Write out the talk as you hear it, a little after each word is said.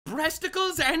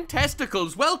breasticles and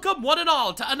testicles, welcome one and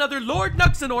all to another Lord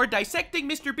Nuxanor dissecting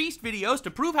MrBeast videos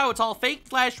to prove how it's all fake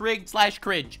 / rigged /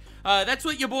 cringe. That's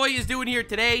what your boy is doing here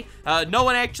today. No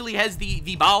one actually has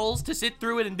the balls to sit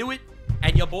through it and do it,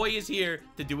 and your boy is here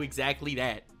to do exactly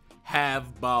that.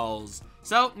 Have balls.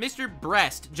 So, Mr.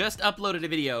 Breast just uploaded a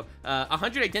video.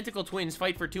 100 identical twins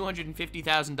fight for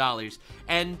 $250,000.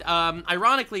 And,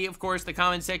 ironically, of course, the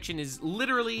comment section is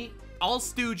literally all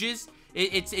stooges.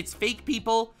 It's fake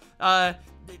people,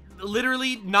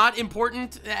 literally not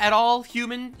important at all,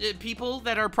 human people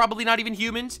that are probably not even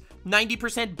humans,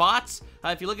 90% bots.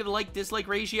 If you look at the like-dislike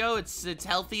ratio, it's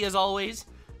healthy as always,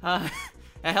 a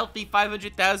healthy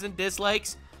 500,000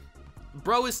 dislikes.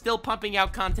 Bro is still pumping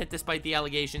out content despite the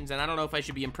allegations, and I don't know if I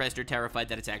should be impressed or terrified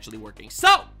that it's actually working.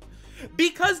 So,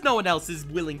 because no one else is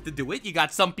willing to do it, you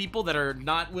got some people that are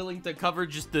not willing to cover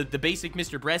just the basic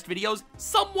Mr. Breast videos.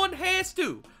 Someone has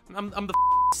to. I'm the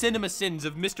cinema sins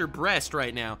of Mr. Breast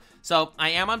right now. So, I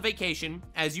am on vacation,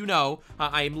 as you know.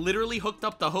 I am literally hooked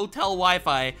up to hotel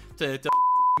Wi-Fi to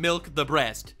milk the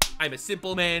breast. I'm a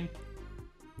simple man.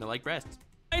 I like breasts.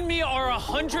 Behind me are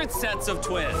 100 sets of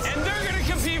twins, and they're gonna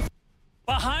compete.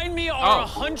 Behind me are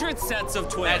 100 sets of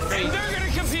twins, and they're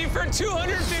gonna compete for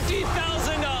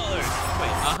 $250,000.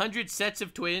 Wait, 100 sets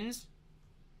of twins?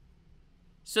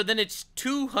 So then it's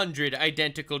 200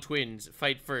 identical twins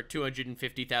fight for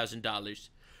 $250,000.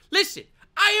 Listen,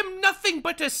 I am nothing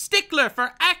but a stickler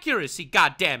for accuracy,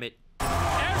 goddammit.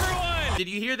 Everyone! Did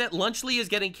you hear that Lunchly is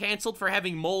getting canceled for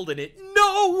having mold in it?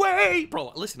 No way!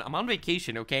 Bro, listen, I'm on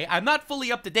vacation, okay? I'm not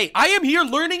fully up to date. I am here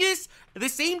learning this at the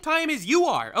same time as you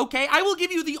are, okay? I will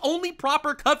give you the only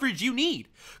proper coverage you need.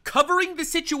 Covering the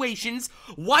situations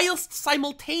whilst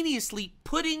simultaneously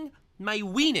putting my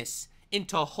weenus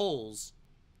into holes.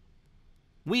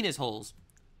 Weenus holes.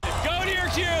 Go to your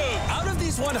cube! Out of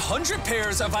these 100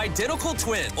 pairs of identical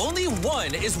twins, only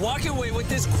one is walking away with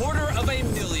this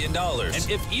 $250,000. And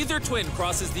if either twin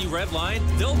crosses the red line,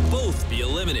 they'll both be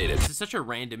eliminated. This is such a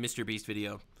random MrBeast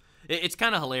video. It's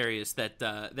kind of hilarious that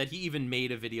that he even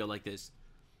made a video like this.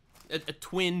 A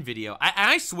twin video.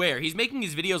 I swear, he's making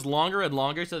his videos longer and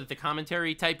longer so that the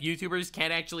commentary type YouTubers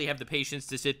can't actually have the patience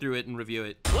to sit through it and review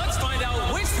it. Let's find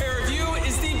out which pair of you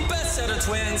is the best set of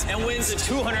twins and wins the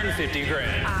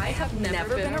 $250,000. I have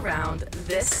never been around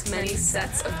this many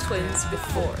sets of twins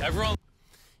before. Everyone.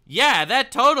 Yeah,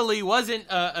 that totally wasn't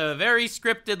a very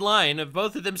scripted line of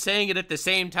both of them saying it at the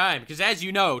same time. Because as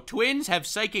you know, twins have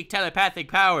psychic telepathic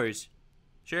powers.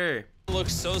 Sure.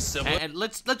 Looks so similar. And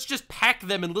let's just pack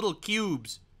them in little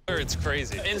cubes. It's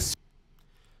crazy.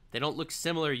 They don't look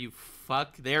similar, you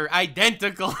fuck. They're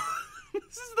identical.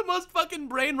 This is the most fucking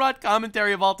brain rot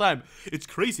commentary of all time. It's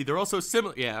crazy. They're all so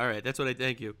similar. Yeah, all right. That's what I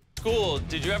thank you. School,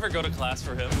 did you ever go to class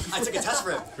for him? I took a test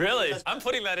for him. Really? I'm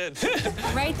putting that in.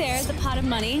 Right there, the pot of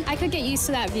money. I could get used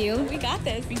to that view. We got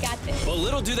this. We got this. Well,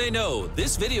 little do they know,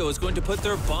 this video is going to put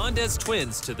their bond as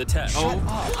twins to the test.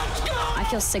 I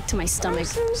feel sick to my stomach. I'm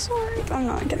so sorry. I'm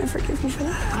not gonna forgive you for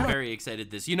that. I'm very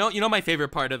excited this. You know my favorite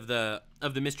part of the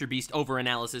MrBeast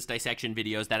over-analysis dissection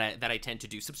videos that I tend to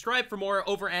do. Subscribe for more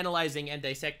over-analyzing and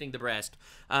dissecting the breast.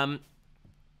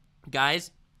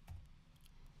 Guys,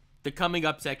 the coming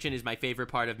up section is my favorite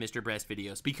part of Mr. Breast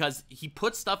videos because he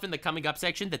puts stuff in the coming up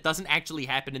section that doesn't actually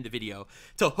happen in the video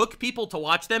to hook people to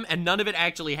watch them, and none of it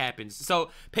actually happens.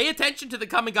 So pay attention to the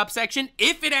coming up section.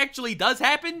 If it actually does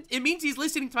happen, it means he's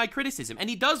listening to my criticism, and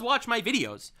he does watch my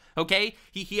videos, okay?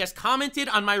 He has commented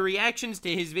on my reactions to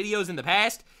his videos in the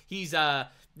past. He's,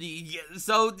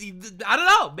 so, I don't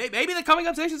know. Maybe the coming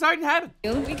up section is starting to happen.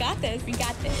 We got this. We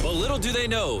got this. Well, little do they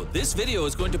know, this video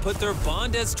is going to put their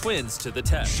bond as twins to the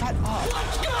test. Shut up.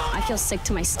 I feel sick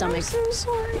to my stomach. I'm so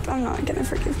sorry. I'm not gonna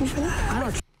forgive you for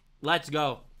that. Let's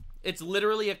go. It's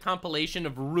literally a compilation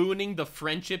of ruining the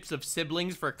friendships of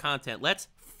siblings for content. Let's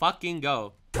fucking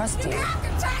go. Trust you.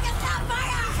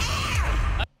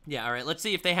 Yeah, all right, let's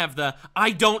see if they have the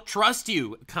I don't trust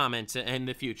you comments in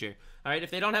the future. All right,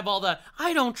 if they don't have all the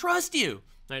I don't trust you.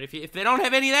 All right, if they don't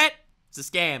have any of that, it's a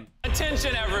scam.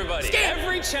 Attention, everybody. Scam.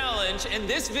 Every challenge in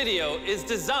this video is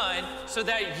designed so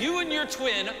that you and your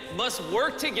twin must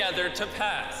work together to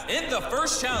pass. In the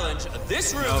first challenge,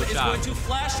 this room is going to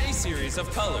flash a series of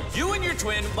colors. You and your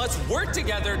twin must work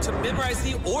together to memorize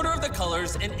the order of the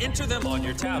colors and enter them on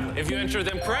your tablet. If you enter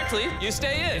them correctly, you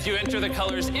stay in. If you enter the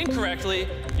colors incorrectly,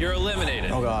 you're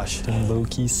eliminated. Oh gosh, I'm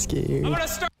low-key scared. I'm gonna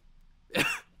start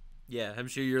Yeah, I'm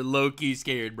sure you're low-key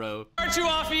scared, bro. you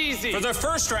off easy. For the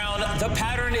first round, the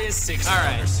pattern is 6 All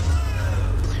right. colors.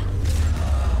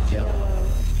 Yellow.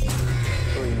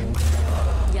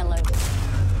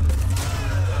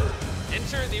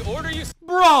 Enter the order you...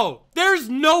 Bro, there's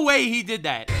no way he did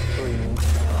that.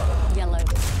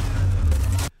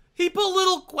 He put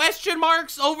little question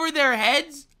marks over their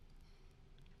heads?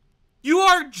 You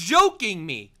are joking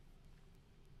me.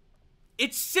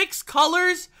 It's 6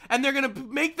 colors, and they're gonna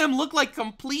make them look like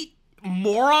complete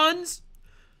morons?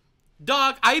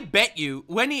 Dog, I bet you,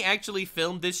 when he actually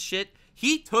filmed this shit,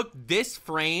 he took this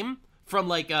frame from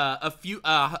like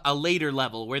a later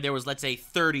level where there was, let's say,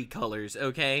 30 colors,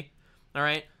 okay? All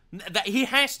right? That he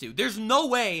has to. There's no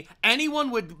way anyone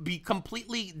would be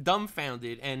completely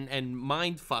dumbfounded and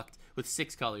mind-fucked with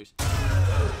 6 colors.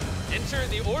 Enter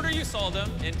the order you saw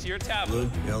them into your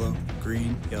tablet. Blue, yellow,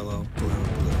 green, yellow, blue,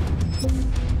 blue.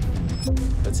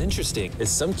 What's interesting is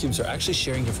some cubes are actually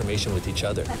sharing information with each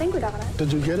other. I think we got it.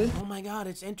 Did you get it? Oh my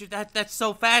god, that's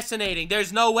so fascinating.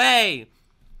 There's no way.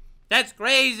 That's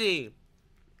crazy.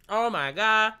 Oh my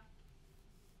god.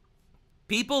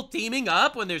 People teaming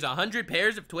up when there's 100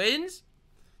 pairs of twins?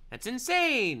 That's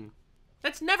insane.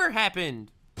 That's never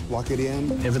happened. Lock it in.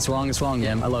 If it's wrong, it's wrong,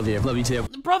 yeah. I love you. Love you too.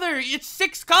 Brother, it's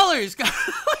 6 colors.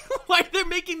 Why are they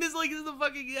making this like this is the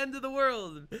fucking end of the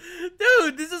world?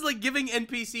 Dude, this is like giving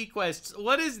NPC quests.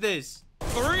 What is this?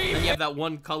 3 And you have that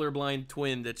one colorblind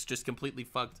twin that's just completely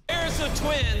fucked. pairs of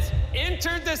twins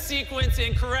entered the sequence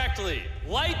incorrectly.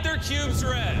 Light their cubes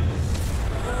red.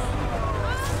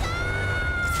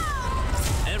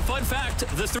 And fun fact,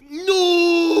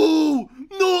 No!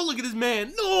 No, look at this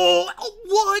man. No!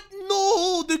 What?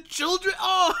 No! The children?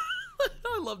 Oh!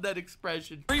 I love that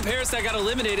expression. 3 pairs that got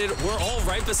eliminated were all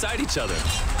right beside each other.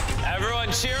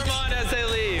 Everyone cheer them on as they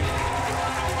leave.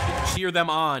 Cheer them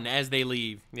on as they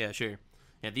leave. Yeah, sure.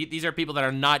 Yeah, these are people that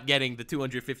are not getting the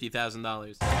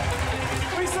 $250,000.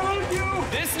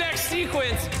 This next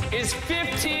sequence is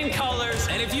 15 colors.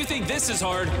 And if you think this is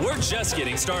hard, we're just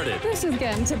getting started. This is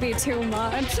getting to be too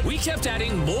much. We kept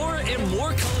adding more and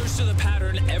more colors to the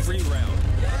pattern every round.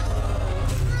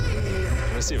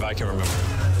 Let me see if I can remember.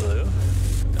 Blue,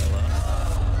 yellow,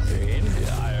 green.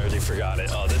 Yeah, I already forgot it.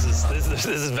 Oh, this is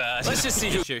bad. Let's just see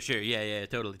who Sure. Yeah,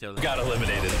 totally. got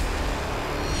eliminated.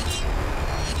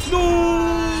 She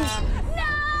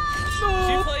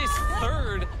placed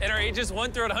 3rd in our ages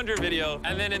 1 through 100 video,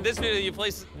 and then in this video you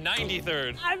placed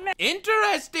 93rd.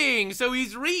 Interesting. So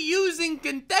he's reusing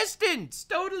contestants.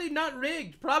 Totally not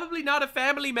rigged. Probably not a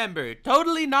family member.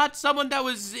 Totally not someone that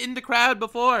was in the crowd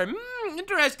before.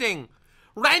 Interesting.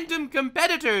 Random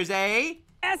competitors, eh?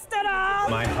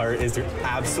 My heart is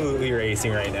absolutely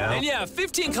racing right now. And yeah,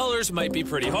 15 colors might be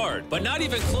pretty hard, but not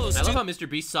even close I love to how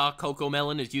MrBeast saw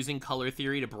Cocomelon is using color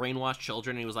theory to brainwash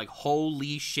children, and he was like,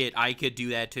 holy shit, I could do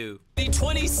that too. the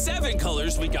 27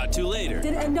 colors we got to later.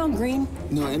 Did it end on green?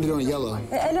 No, it ended on yellow.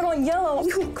 It ended on yellow.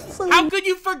 You completely... How could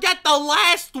you forget the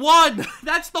last one?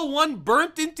 That's the one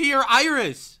burnt into your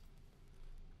iris.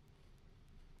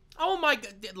 Oh my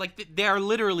god, like they are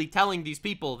literally telling these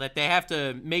people that they have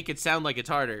to make it sound like it's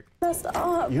harder. messed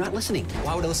up. You're not listening.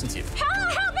 Why would I listen to you?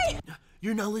 Help me!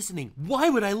 You're not listening.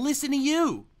 Why would I listen to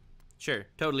you? Sure,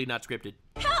 totally not scripted.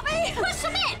 Help me!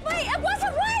 Submit! Wait, it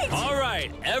wasn't right! All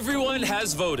right, everyone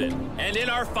has voted. And in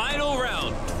our final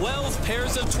round, 12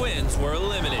 pairs of twins were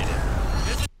eliminated.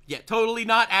 Yeah, totally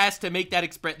not asked to make that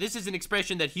this is an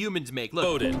expression that humans make. Look.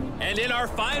 Voted. And in our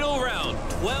final round,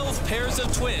 12 pairs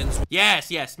of twins.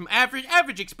 Yes.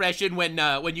 Average expression when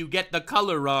you get the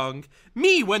color wrong.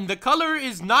 Me when the color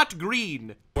is not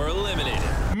green. Were eliminated.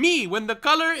 Me when the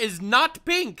color is not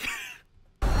pink.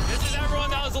 This is everyone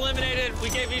that was eliminated. We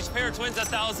gave each pair of twins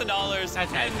 $1,000.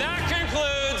 And that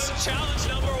concludes challenge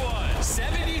number 1.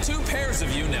 72 pairs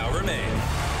of you now remain.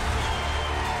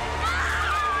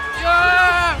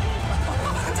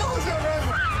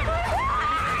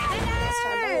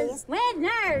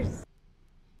 Winners!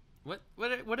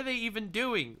 What are they even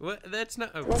doing? That's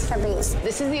not. Oh. MrBeast.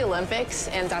 This is the Olympics,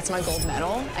 and that's my gold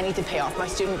medal. I need to pay off my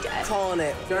student debt. Calling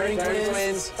it. Dirty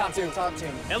twins. Top team.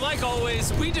 And like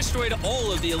always, we destroyed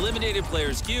all of the eliminated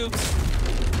players' cubes.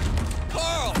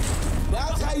 Carl!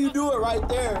 That's how you do it right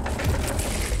there.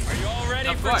 Are you all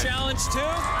ready for course. challenge 2?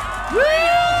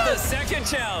 The second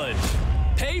challenge.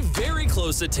 Pay very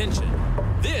close attention.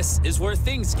 This is where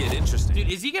things get interesting.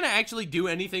 Dude, is he gonna actually do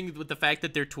anything with the fact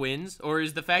that they're twins? Or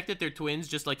is the fact that they're twins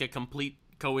just like a complete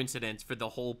coincidence for the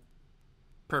whole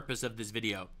purpose of this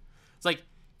video? It's like,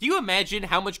 do you imagine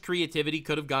how much creativity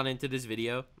could have gone into this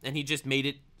video and he just made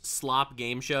it slop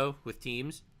game show with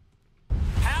teams?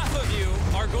 Half of you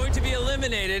are going to be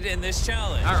eliminated in this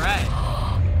challenge. All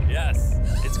right. Yes,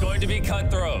 it's going to be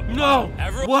cutthroat. No.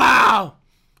 Everyone,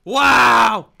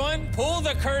 Wow. pull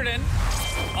the curtain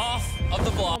off of the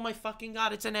Oh block. my fucking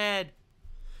god, it's an ad.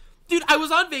 Dude, I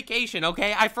was on vacation,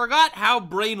 okay? I forgot how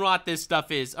brain rot this stuff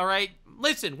is, all right?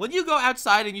 Listen, when you go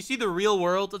outside and you see the real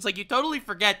world, it's like you totally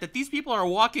forget that these people are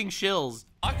walking shills.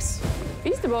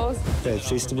 Feastables. The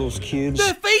Feastables cubes.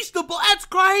 The Feastable, that's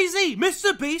crazy!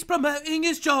 Mr. Beast promoting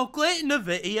his chocolate in the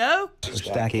video.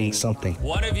 Stacking something.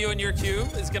 One of you in your cube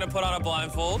is gonna put on a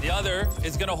blindfold. The other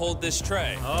is gonna hold this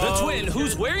tray. The twin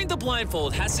who's wearing the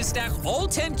blindfold has to stack all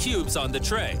 10 cubes on the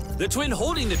tray. The twin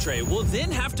holding the tray will then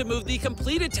have to move the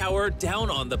completed tower down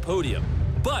on the podium.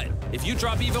 But if you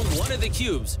drop even one of the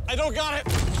cubes, I don't got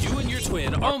it. You and your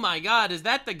twin are— Oh my god, is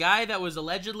that the guy that was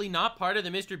allegedly not part of the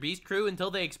MrBeast crew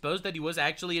until they exposed that he was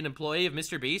actually an employee of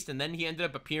MrBeast and then he ended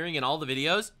up appearing in all the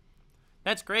videos?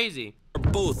 That's crazy.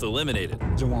 both eliminated.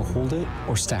 Do you want to hold it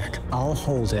or stack? I'll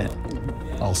hold it.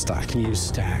 I'll stack. You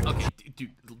stack. Okay,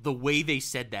 dude, the way they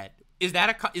said that. Is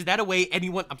that a way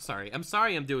anyone— I'm sorry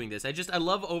I'm doing this. I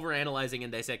love overanalyzing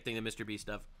and dissecting the MrBeast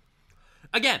stuff.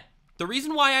 Again, the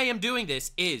reason why I am doing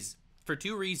this is for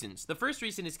two reasons. The first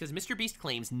reason is because MrBeast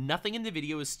claims nothing in the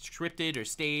video is scripted or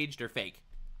staged or fake.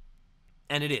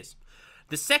 And it is.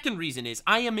 The second reason is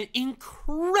I am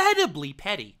incredibly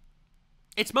petty.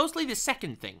 It's mostly the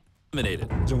second thing. Eliminated.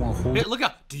 Do you want to hold it? Look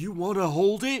up. Do you want to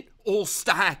hold it or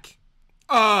stack?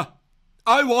 I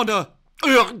want to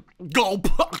go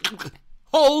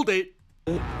hold it.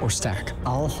 Or stack.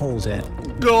 I'll hold it.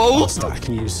 No. I'll stack.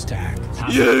 You stack.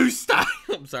 You stack.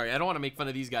 I'm sorry. I don't want to make fun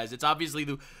of these guys. It's obviously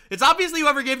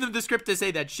whoever gave them the script to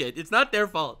say that shit. It's not their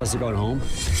fault. Is it going home?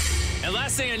 And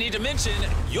last thing I need to mention,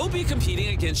 you'll be competing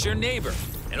against your neighbor,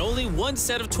 and only one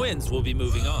set of twins will be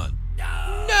moving on.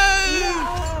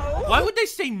 No! Why would they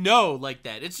say no like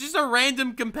that? It's just a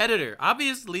random competitor.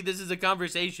 Obviously, this is a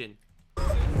conversation.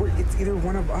 It's either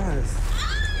one of us.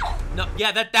 No,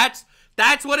 yeah,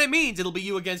 that's what it means. It'll be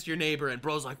you against your neighbor, and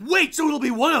bro's like, wait, so it'll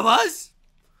be one of us?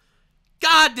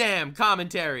 Goddamn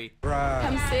commentary.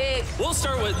 I'm sick. We'll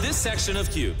start with this section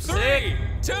of cubes. 3,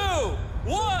 2,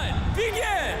 1,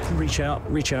 begin! Reach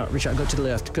out. Go to the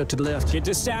left. Get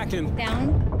to stacking.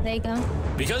 Down. There you go.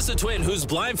 Because the twin who's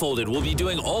blindfolded will be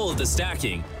doing all of the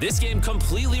stacking, this game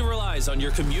completely relies on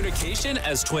your communication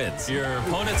as twins. Your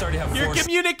opponents already have Your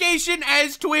communication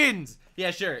as twins. Yeah,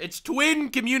 sure. It's twin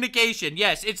communication.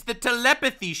 Yes, it's the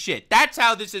telepathy shit. That's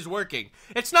how this is working.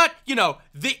 It's not, you know,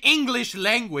 the English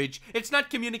language. It's not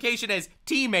communication as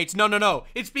teammates. No.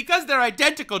 It's because they're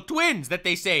identical twins that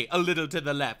they say a little to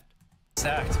the left.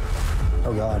 Stacked.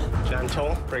 Oh God.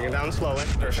 Gentle, bring it down slowly.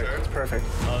 Perfect, sure. It's perfect.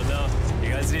 Oh no,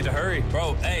 you guys need to hurry.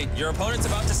 Bro, hey, your opponent's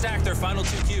about to stack their final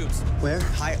 2 cubes. Where?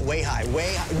 High, way high,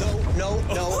 way high. No.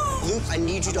 Luke, I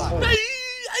need you to hold.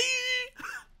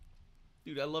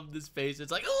 Dude, I love this face.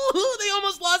 It's like, oh, they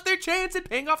almost lost their chance at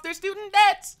paying off their student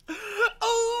debts.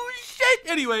 Oh, shit.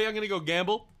 Anyway, I'm gonna go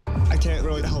gamble. I can't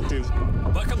really help you.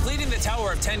 But completing the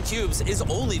tower of 10 cubes is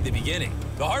only the beginning.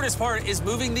 The hardest part is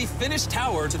moving the finished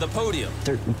tower to the podium.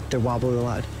 They're wobbling a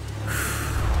lot.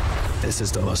 This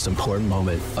is the most important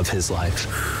moment of his life.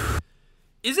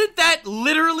 Isn't that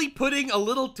literally putting a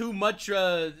little too much,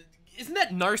 isn't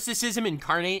that narcissism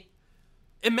incarnate?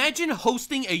 Imagine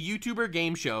hosting a YouTuber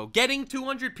game show, getting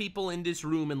 200 people in this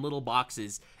room in little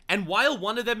boxes, and while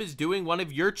one of them is doing one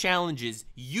of your challenges,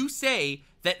 you say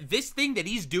that this thing that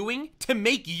he's doing to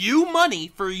make you money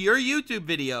for your YouTube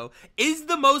video is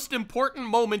the most important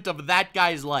moment of that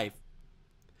guy's life.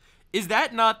 Is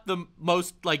that not the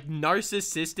most, like,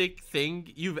 narcissistic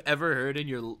thing you've ever heard in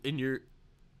your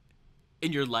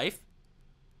life?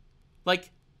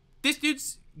 Like, this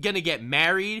dude's gonna get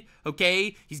married,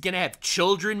 okay? He's gonna have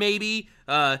children, maybe.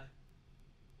 But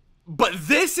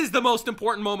this is the most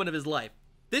important moment of his life.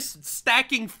 This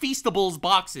stacking Feastables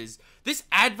boxes. This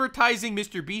advertising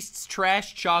MrBeast's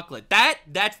trash chocolate.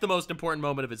 That's the most important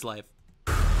moment of his life.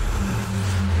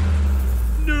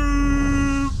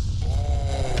 No.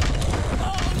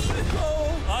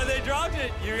 Oh, they dropped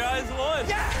it. You guys won.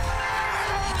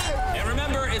 Yeah! And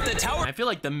remember, if the tower— I feel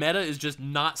like the meta is just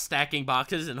not stacking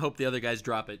boxes and hope the other guys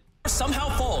drop it. somehow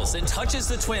falls and touches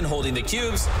the twin holding the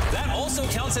cubes, that also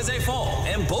counts as a fall,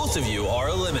 and both of you are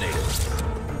eliminated.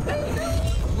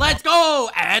 Let's go!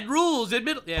 Add rules,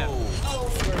 admit— yeah.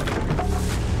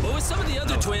 But with some of the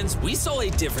other twins, we saw a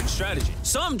different strategy.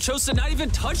 Some chose to not even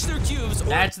touch their cubes or—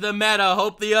 That's the meta.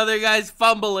 Hope the other guys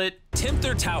fumble it. Tempt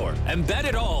their tower and bet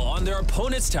it all on their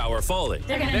opponent's tower falling.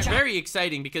 That's very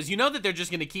exciting because you know that they're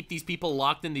just gonna keep these people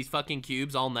locked in these fucking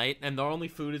cubes all night and their only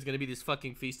food is gonna be this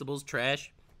fucking Feastables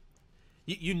trash.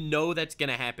 You know that's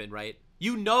gonna happen, right?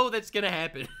 You know that's gonna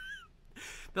happen.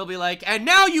 They'll be like, and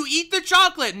now you eat the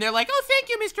chocolate. And they're like, oh, thank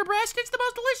you, Mr. Breast. It's the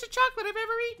most delicious chocolate I've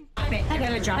ever eaten. I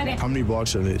gotta drop it. How many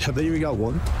blocks of it? Have they even got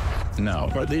one?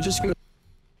 No. Are they just gonna—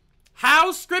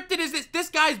 How scripted is this? This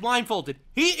guy's blindfolded.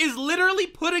 He is literally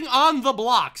putting on the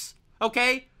blocks.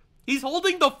 okay? He's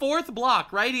holding the 4th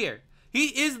block right here. He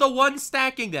is the one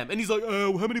stacking them. And he's like,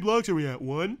 how many blocks are we at?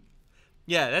 1?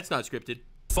 Yeah, that's not scripted.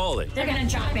 Falling. They're gonna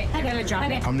drop it. They're gonna drop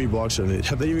it. How many blocks are they?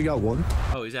 Have they even got 1?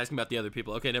 Oh, he's asking about the other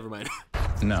people. Okay, never mind.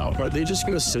 No. Are they just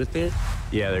gonna sit there?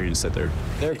 Yeah, they're gonna sit there.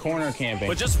 They're corner camping.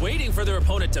 But just waiting for their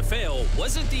opponent to fail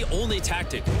wasn't the only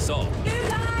tactic we saw.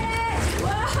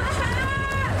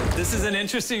 This is an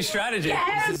interesting strategy.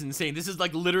 This is insane. This is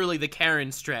like literally the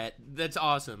Karen strat. That's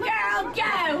awesome. Girl,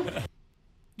 go!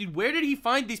 Dude, where did he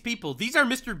find these people? These are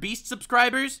MrBeast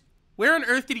subscribers? Where on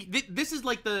earth did he... This is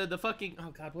like the fucking...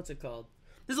 Oh, God, what's it called?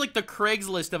 This is like the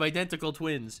Craigslist of identical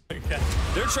twins.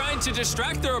 They're trying to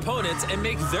distract their opponents and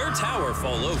make their tower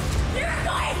fall over. You're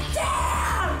going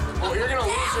down! Oh, you're gonna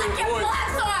lose your voice.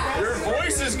 Your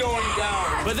voice is going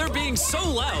down. But they're being so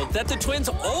loud that the twins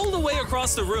all the way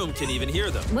across the room can even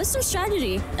hear them. What's their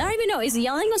strategy? I don't even know. Is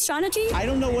yelling a strategy? I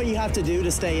don't know what you have to do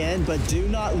to stay in, but do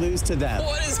not lose to them.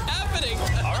 What is happening?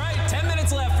 All right, 10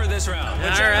 minutes left for this round.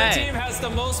 Whichever team has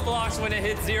the most blocks when it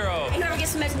hits 0. Whoever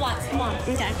gets the most blocks, come on.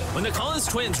 Okay. When the Collins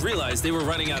twins realized they were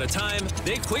running out of time,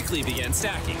 they quickly began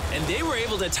stacking, and they were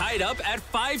able to tie it up at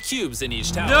 5 cubes in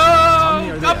each tower.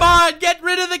 No! Come on, get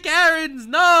rid of the Karens!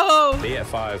 No! They at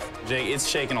 5. Jake, it's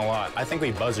shaking a lot. I think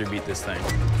we buzzer beat this thing.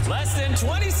 Less than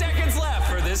 20 seconds left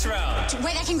for this round.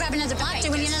 Wait, I can grab another block. Do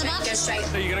we need another block? Go straight.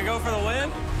 Are you gonna go for the win?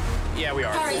 Yeah, we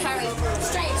are. Hurry, hurry.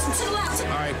 Straight, to the left. All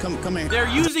right, come here. They're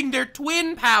using their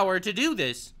twin power to do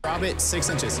this. Drop it 6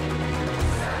 inches. Here,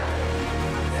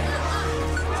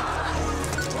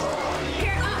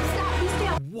 stop, be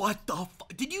still. What the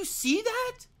fuck? Did you see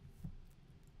that?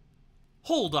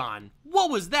 Hold on. What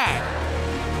was that?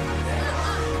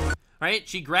 Right?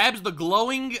 She grabs the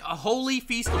glowing holy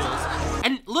feastables.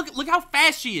 And look how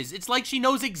fast she is. It's like she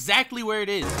knows exactly where it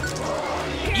is.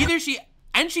 Either she...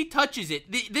 And she touches it.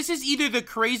 This is either the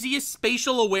craziest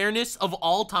spatial awareness of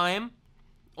all time,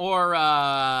 or,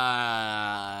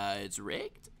 it's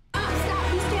rigged? Stop,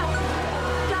 be still.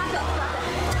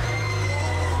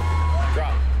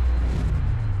 Drop.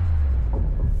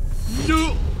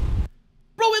 No!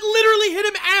 Bro, it literally hit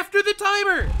him after the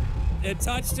timer! It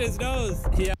touched his nose.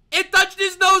 It touched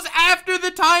his nose after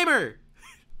the timer!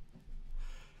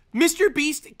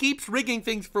 MrBeast keeps rigging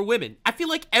things for women. I feel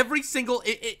like every single...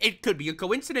 It could be a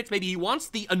coincidence. Maybe he wants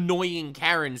the annoying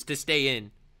Karens to stay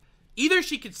in. Either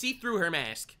she could see through her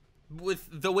mask with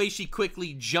the way she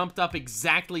quickly jumped up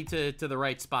exactly to the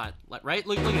right spot. Right?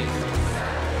 Look at this.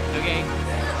 Okay?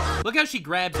 Look how she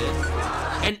grabs it.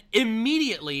 And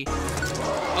immediately...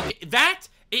 Okay,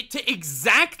 to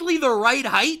exactly the right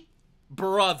height?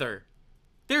 Brother.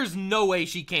 There's no way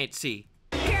she can't see.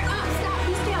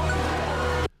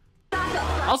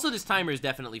 Also, this timer is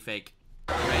definitely fake,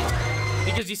 right?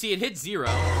 Because you see, it hits 0,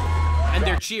 and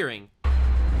they're cheering.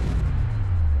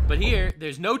 But here,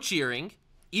 there's no cheering.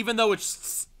 Even though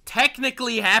it's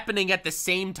technically happening at the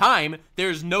same time,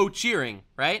 there's no cheering,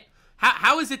 right?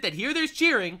 How is it that here there's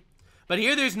cheering, but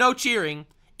here there's no cheering,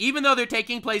 even though they're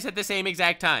taking place at the same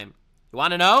exact time? You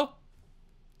want to know?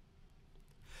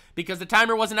 Because the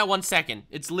timer wasn't at 1 second.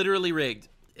 It's literally rigged.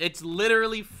 It's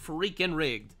literally freaking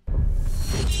rigged.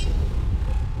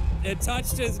 It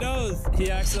touched his nose.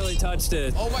 He accidentally touched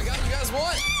it. Oh my God, you guys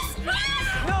won!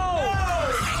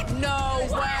 No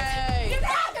way! You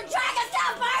have to drag us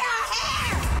down by our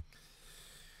hair!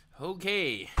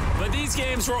 Okay. But these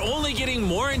games were only getting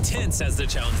more intense as the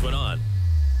challenge went on.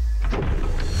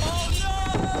 Oh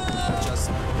no! Just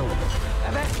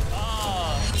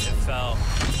it fell.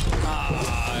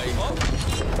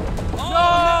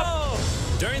 No!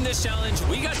 During this challenge,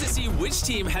 we got to see which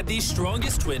team had the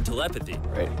strongest twin telepathy.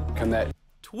 right. Come that.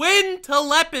 Twin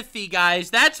telepathy, guys.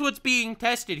 That's what's being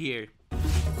tested here.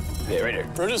 Yeah, right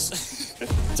here. Bro just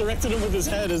directed him with his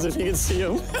head as if he could see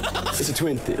him. It's a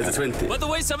twin thing. It's a twin thing. But the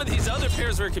way some of these other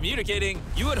pairs were communicating,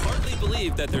 you would hardly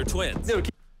believe that they're twins.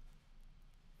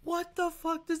 What the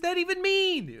fuck does that even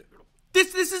mean?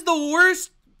 This is the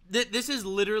worst. This is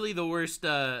literally the worst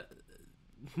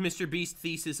MrBeast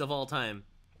thesis of all time.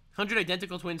 100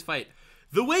 identical twins fight.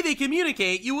 The way they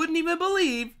communicate, you wouldn't even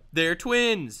believe they're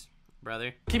twins,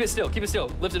 brother. Keep it still. Keep it still.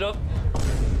 Lift it up.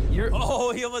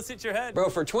 Oh, he almost hit your head. Bro,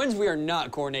 for twins, we are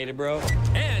not coordinated, bro.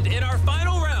 And in our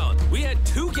final round, we had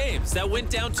 2 games that went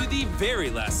down to the very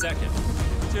last second.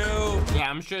 2. Yeah,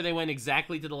 I'm sure they went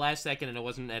exactly to the last second and it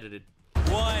wasn't edited.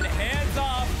 1, hands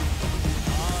off.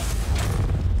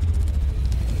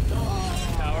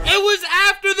 It was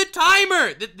after the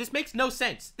timer! This makes no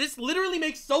sense. This literally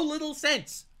makes so little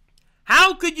sense.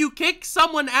 How could you kick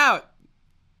someone out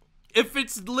if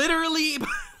it's literally...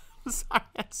 Sorry,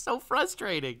 that's so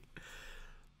frustrating.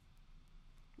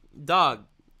 Dog.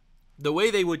 The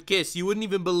way they would kiss, you wouldn't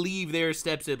even believe they're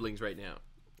step-siblings right now.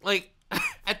 Like,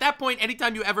 at that point,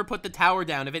 anytime you ever put the tower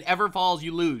down, if it ever falls,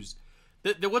 you lose.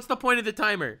 What's the point of the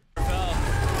timer? Their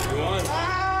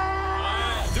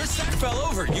stack fell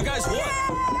over. You guys won.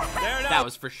 That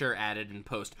was for sure added in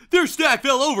post. Their stack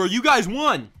fell over. You guys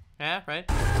won. Yeah, right?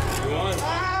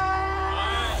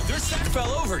 Their stack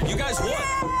fell over. You guys won.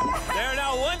 They're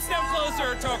now one step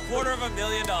closer to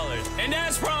 $250,000. And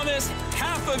as promised,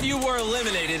 half of you were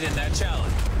eliminated in that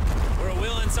challenge. We're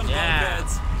willing some bunk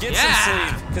beds. Get some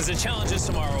sleep, because the challenges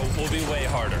tomorrow will be way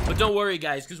harder. But don't worry,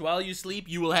 guys, because while you sleep,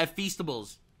 you will have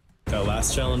feastables. That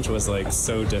last challenge was like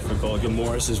so difficult. The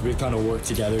Morrises, we kind of worked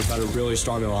together, got a really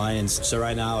strong alliance. So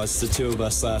right now it's the two of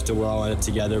us left and we're all in it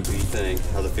together. What do you think?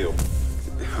 How's it feel?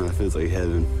 It feels like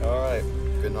heaven. All right.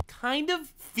 Good night. Kind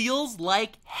of feels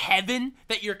like heaven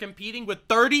that you're competing with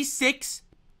 36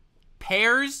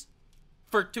 pairs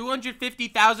for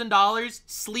 $250,000,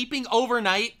 sleeping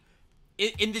overnight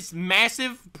in this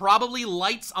massive, probably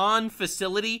lights-on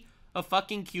facility of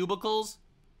fucking cubicles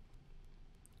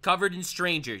covered in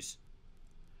strangers.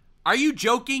 Are you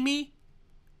joking me?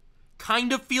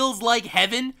 Kind of feels like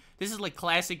heaven. This is like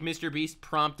classic MrBeast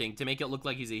prompting to make it look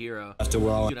like he's a hero.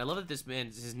 Dude, I love that this man,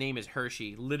 his name is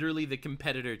Hershey, literally the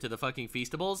competitor to the fucking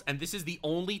Feastables, and this is the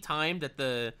only time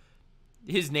that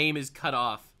his name is cut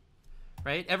off.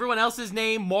 Right? Everyone else's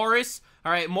name, Morris.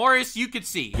 All right, Morris, you could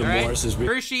see. All right?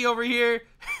 Hershey over here.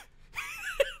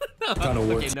 Okay,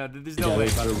 no, there's no way.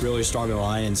 Got a really strong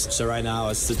alliance. So right now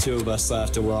it's the two of us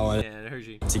left and we're all in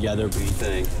it together. What do you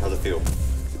think? How's it feel?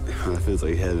 It feels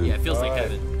like heaven. Yeah, it feels like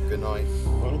heaven. Good night.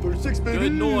 136, baby.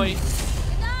 Good night.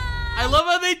 I love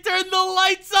how they turn the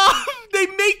lights off. They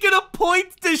make it a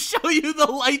point to show you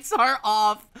the lights are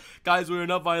off. Guys, we're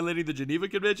not violating the Geneva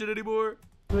Convention anymore.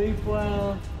 Sleep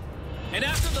well. And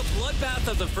after the bloodbath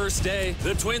of the first day,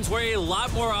 the twins were a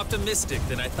lot more optimistic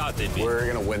than I thought they'd be. We're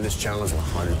gonna win this challenge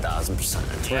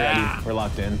 100,000%. Yeah. We're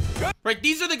locked in. Right,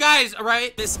 these are the guys,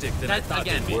 right? Optimistic than I thought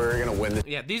they'd be. We're gonna win this.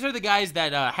 Yeah, these are the guys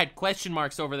that had question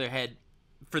marks over their head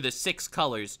for the 6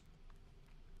 colors.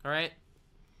 All right?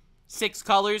 6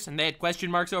 colors, and they had question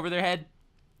marks over their head.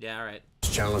 Yeah, all right.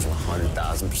 This challenge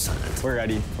 100,000%. We're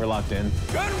ready. We're locked in.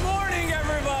 Good morning,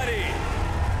 everybody!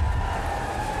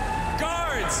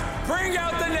 Guards, bring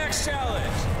out the next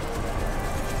challenge.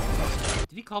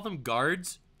 Did he call them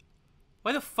guards?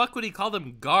 Why the fuck would he call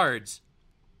them guards?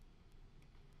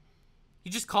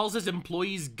 He just calls his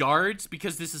employees guards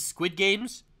because this is Squid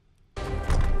Games?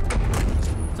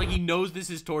 It's like he knows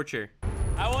this is torture.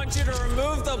 I want you to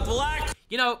remove the black.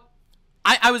 You know,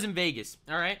 I was in Vegas,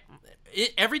 all right?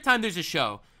 Every time there's a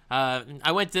show,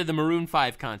 I went to the Maroon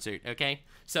 5 concert, okay?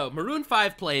 So Maroon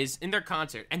 5 plays in their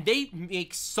concert, and they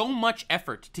make so much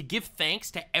effort to give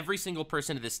thanks to every single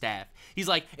person of the staff. He's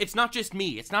like, it's not just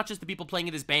me. It's not just the people playing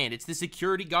in this band. It's the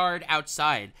security guard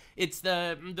outside. It's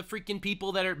the freaking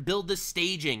people that build the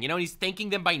staging. You know, he's thanking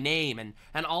them by name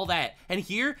and all that. And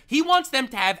here, he wants them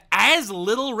to have as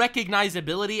little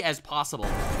recognizability as possible.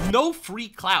 No free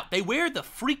clout. They wear the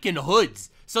freaking hoods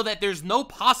so that there's no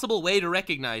possible way to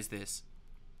recognize this.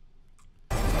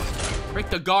 Break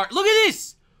the guard. Look at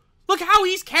this! Look how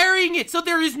he's carrying it, so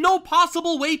there is no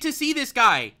possible way to see this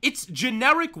guy. It's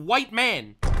generic white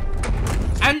man.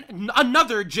 And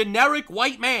another generic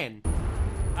white man.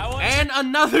 And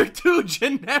another 2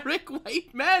 generic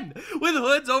white men with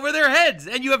hoods over their heads,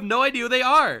 and you have no idea who they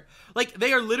are. Like,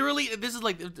 they are literally, this is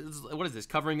like, what is this,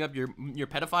 covering up your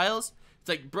pedophiles? It's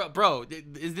like, bro,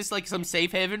 is this like some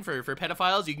safe haven for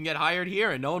pedophiles? You can get hired here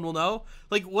and no one will know?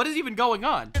 Like, what is even going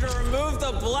on? To remove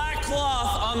the black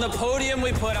cloth on the podium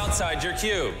we put outside your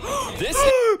queue. This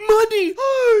money!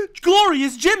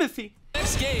 Glorious Jimothy!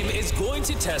 Next game is going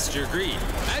to test your greed.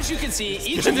 As you can see,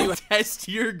 each of you test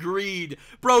your greed.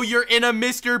 Bro, you're in a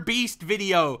MrBeast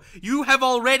video. You have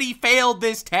already failed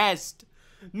this test.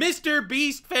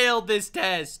 MrBeast failed this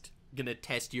test. Gonna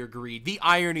test your greed. The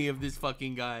irony of this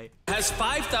fucking guy. Has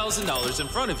 $5,000 in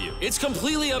front of you. It's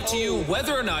completely up to you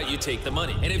whether or not you take the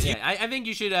money. And if you, I think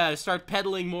you should start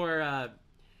peddling more.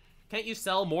 Can't you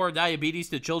sell more diabetes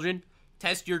to children?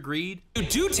 Test your greed.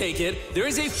 If you do take it, there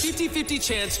is a 50-50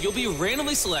 chance you'll be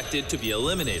randomly selected to be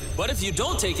eliminated. But if you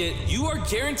don't take it, you are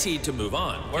guaranteed to move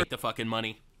on. Take the fucking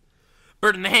money.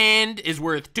 Bird in the hand is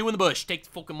worth 2 in the bush. Take the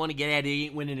fucking money, get out of here, you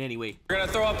ain't winning anyway. We're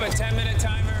gonna throw up a 10-minute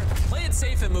timer. Play it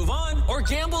safe and move on, or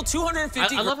gamble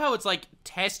 250. I love how it's like,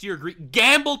 test your greed.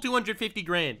 Gamble 250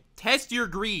 grand. Test your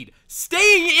greed.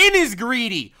 Staying in is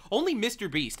greedy. Only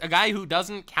MrBeast, a guy who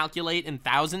doesn't calculate in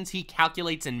thousands, he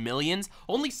calculates in millions.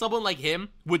 Only someone like him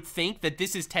would think that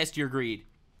this is test your greed.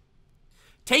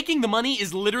 Taking the money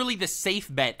is literally the safe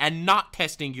bet and not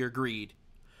testing your greed.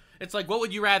 It's like, what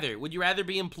would you rather? Would you rather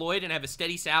be employed and have a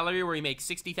steady salary where you make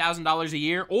 $60,000 a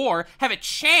year, or have a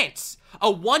chance, a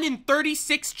 1 in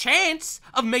 36 chance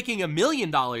of making $1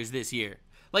 million this year?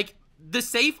 Like, the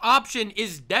safe option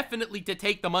is definitely to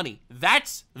take the money.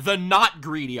 That's the not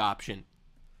greedy option.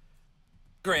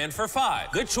 $5,000 for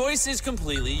 5. The choice is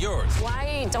completely yours.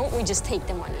 Why don't we just take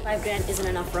the money? $5,000 isn't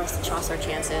enough for us to toss our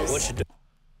chances. What you do?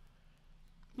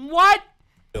 What?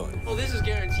 Well, this is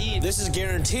guaranteed. This is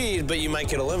guaranteed, but you might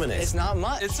get eliminated. It's not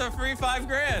much. It's a free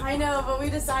 $5,000. I know, but we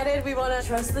decided we want to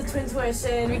trust the twin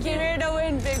tuition. We came here to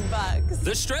win big bucks.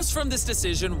 The stress from this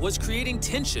decision was creating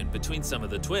tension between some of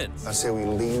the twins. I say we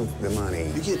leave the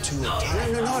money. You get too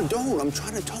attached. No, don't. I'm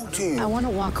trying to talk to you. I want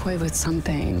to walk away with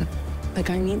something. Like,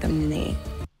 I need the money.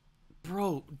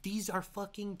 Bro, these are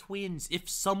fucking twins. If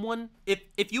someone,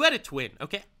 if you had a twin,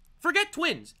 okay? Forget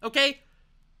twins, okay?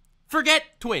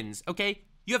 Forget twins, okay?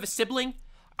 You have a sibling?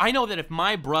 I know that if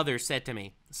my brother said to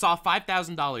me, saw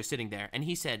 $5,000 sitting there, and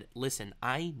he said, listen,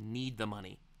 I need the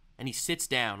money, and he sits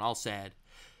down all sad,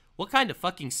 what kind of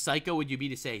fucking psycho would you be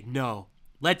to say, no,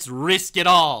 let's risk it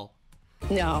all?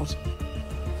 No.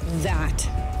 That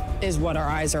is what our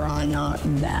eyes are on, not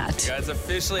that. You guys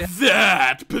officially...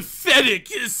 That pathetic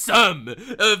sum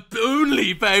of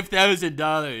only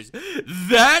 $5,000.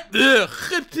 That...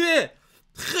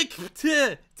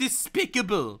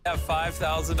 despicable. Have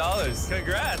 $5,000.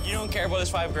 Congrats. You don't care about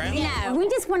this $5,000? Yeah, we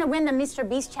just want to win the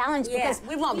MrBeast challenge because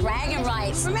we want bragging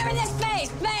rights. Remember this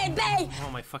face, baby! Oh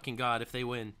my fucking god, if they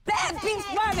win. Bad Beast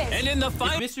Barbie! And in the If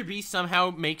final MrBeast somehow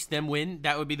makes them win,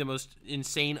 that would be the most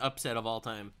insane upset of all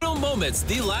time. moments,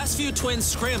 the last few twins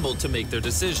scrambled to make their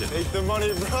decision. Take the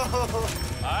money, bro. All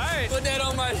right. Put that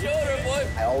on my shoulder, boy.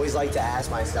 I always like to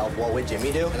ask myself, what would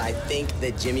Jimmy do? And I think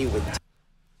that Jimmy would...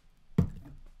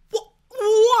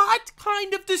 What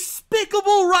kind of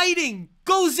despicable writing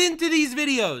goes into these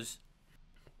videos?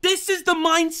 This is the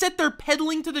mindset they're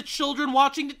peddling to the children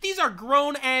watching. These are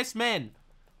grown-ass men.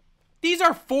 These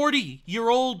are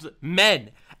 40-year-old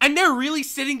men. And they're really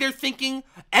sitting there thinking,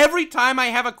 every time I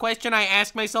have a question, I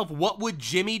ask myself, what would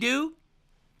Jimmy do?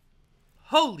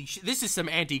 Holy shit, this is some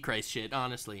Antichrist shit,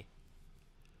 honestly.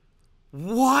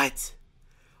 What?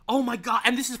 Oh my god,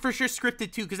 and this is for sure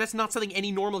scripted too, because that's not something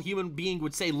any normal human being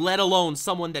would say, let alone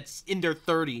someone that's in their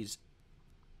 30s.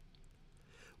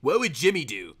 What would Jimmy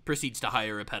do? Proceeds to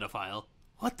hire a pedophile.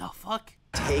 What the fuck?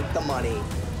 Take the money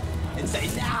and say,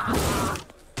 nah!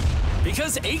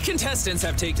 Because 8 contestants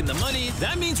have taken the money,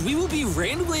 that means we will be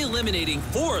randomly eliminating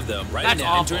 4 of them right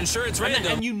now. And to ensure it's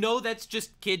random. And you know that's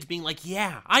just kids being like,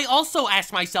 yeah, I also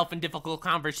ask myself in difficult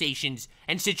conversations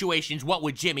and situations, what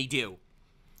would Jimmy do?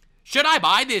 Should I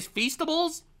buy this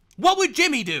Feastables? What would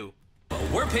Jimmy do?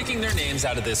 We're picking their names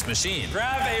out of this machine.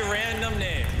 Grab a random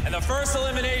name. And the first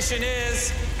elimination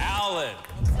is Alan.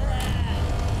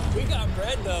 We got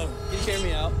bread, though. Can you carry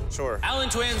me out? Sure. Alan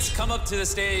twins, come up to the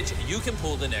stage. You can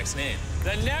pull the next name.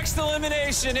 The next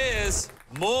elimination is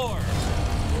Moore.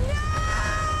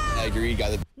 I agree,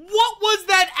 got it. What was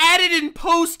that added in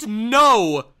post?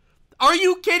 No. Are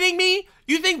you kidding me?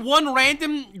 You think one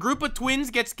random group of twins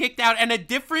gets kicked out and a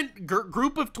different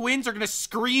group of twins are gonna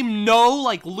scream no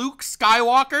like Luke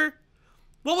Skywalker?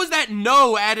 What was that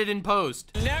no added in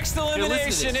post? Next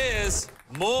elimination is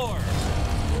Moore.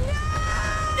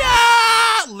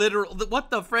 Yeah! Literal. What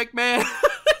the frick, man?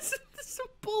 This is some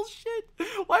bullshit.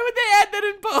 Why would they add that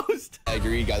in post? I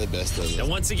agree, got the best of it. And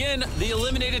once again, the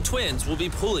eliminated twins will be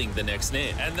pulling the next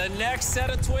name. And the next set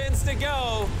of twins to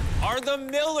go are the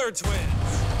Miller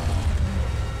twins.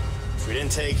 If we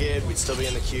didn't take it, we'd still be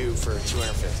in the queue for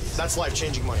 $250. That's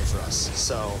life-changing money for us,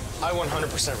 so I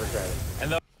 100% regret it.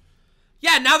 And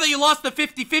yeah, now that you lost the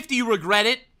 50-50, you regret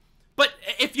it. But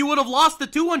if you would have lost the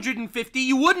 250,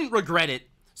 you wouldn't regret it.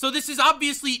 So this is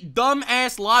obviously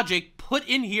dumb-ass logic put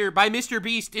in here by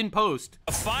MrBeast in post.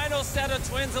 The final set of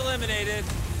twins eliminated.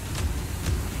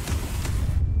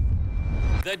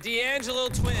 The D'Angelo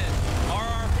twins are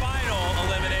our final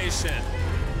elimination.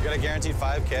 You got a guaranteed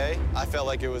 $5K. I felt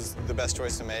like it was the best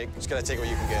choice to make. Just gotta take what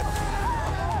you can get.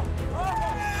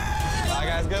 Bye,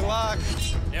 guys. Good luck.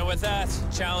 And with that,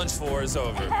 challenge 4 is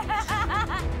over.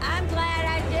 I'm glad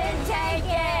I did take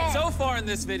it. So far in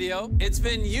this video, it's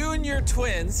been you and your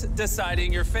twins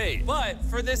deciding your fate. But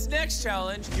for this next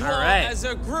challenge, you all as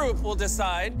a group will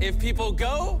decide if people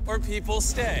go or people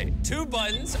stay. 2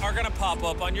 buttons are gonna pop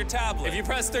up on your tablet. If you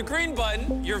press the green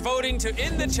button, you're voting to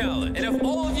end the challenge. And if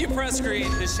all of you press green,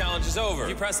 this challenge is over. If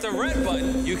you press the red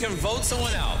button, you can vote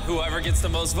someone out. Whoever gets the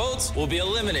most votes will be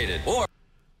eliminated. Or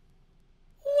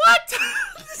what?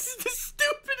 This is the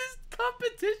stupidest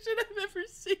competition. competition I've ever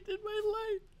seen in my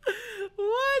life.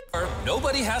 What?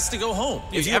 Nobody has to go home.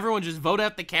 If everyone just vote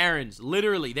out the Karens.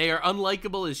 Literally, they are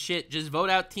unlikable as shit. Just vote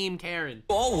out Team Karen.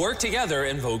 All work together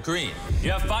and vote green.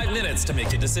 You have 5 minutes to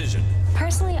make a decision.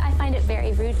 Personally, I find it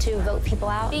very rude to vote people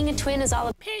out. Being a twin is all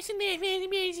about...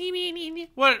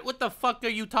 What the fuck are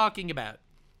you talking about?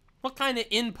 What kind of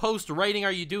in-post writing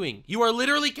are you doing? You are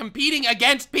literally competing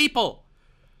against people.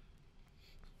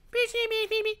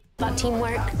 About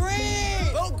teamwork.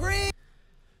 Green! Vote green!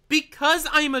 Because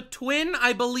I'm a twin,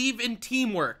 I believe in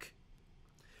teamwork.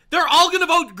 They're all gonna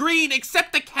vote green,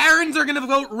 except the Karens are gonna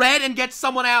vote red and get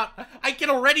someone out. I can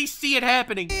already see it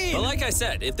happening. But like I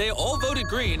said, if they all voted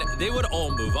green, they would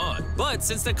all move on. But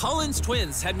since the Collins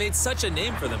twins had made such a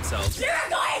name for themselves, You're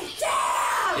going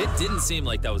down! it didn't seem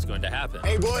like that was going to happen.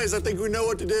 Hey, boys, I think we know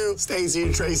what to do. Stacy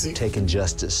and Tracy. Taking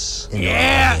justice in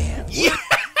Yeah! your hands. Yeah!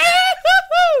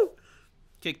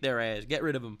 Kick their ass. Get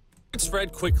rid of them. It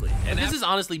spread quickly, and This is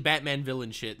honestly Batman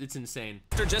villain shit. It's insane.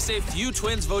 after just a few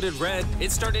twins voted red,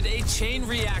 it started a chain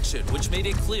reaction, which made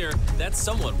it clear that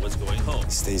someone was going home.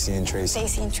 Stacy and Tracy.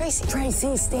 Stacy and Tracy.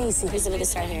 Tracy, Stacy. Who's the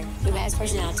biggest star here? Who has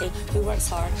personality? Who works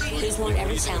hard? Who's won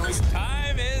every challenge?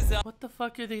 Time is up. What the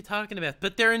fuck are they talking about?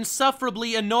 But they're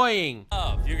insufferably annoying.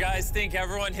 You guys think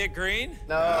everyone hit green?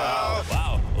 No.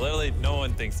 Wow, literally no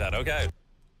one thinks that. Okay.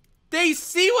 They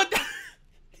see what...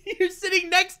 You're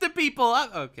sitting next to people.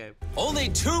 Okay. Only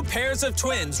 2 pairs of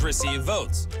twins received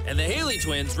votes, and the Haley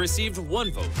twins received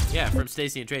 1 vote. Yeah, from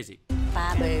Stacy and Tracy.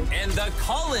 Bye, boo. And the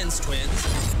Collins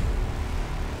twins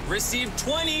received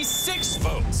 26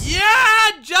 votes.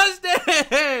 Yeah,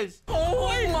 justice!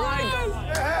 Oh my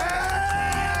God.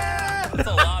 That's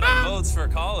a lot of votes for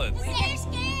Collins. We're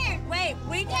scared. Wait,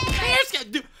 we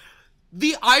Dude,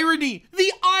 the irony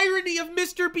of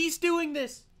MrBeast doing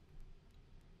this.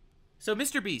 So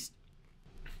MrBeast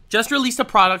just released a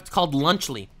product called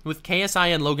Lunchly with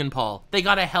KSI and Logan Paul. They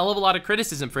got a hell of a lot of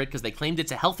criticism for it because they claimed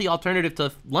it's a healthy alternative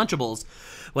to Lunchables,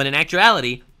 when in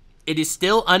actuality, it is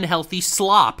still unhealthy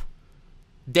slop.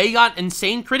 They got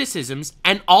insane criticisms,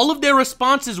 and all of their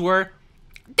responses were,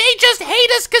 they just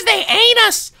hate us because they ain't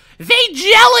us. They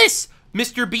jealous.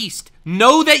 MrBeast,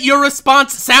 know that your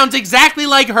response sounds exactly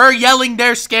like her yelling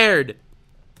they're scared.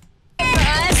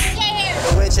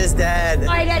 The witch is dead. All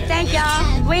right, thank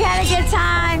y'all. We had a good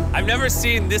time. I've never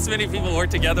seen this many people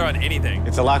work together on anything.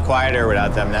 It's a lot quieter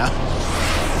without them now.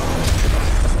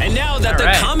 And now that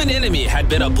the common enemy had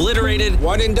been obliterated,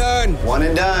 One and done. One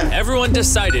and done. everyone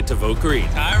decided to vote green.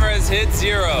 Timer has hit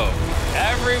 0.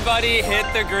 Everybody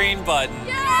hit the green button.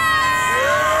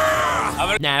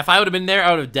 Nah, if I would have been there, I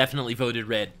would have definitely voted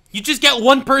red. You just get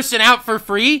one person out for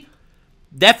free?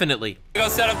 Definitely. Go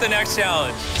set up the next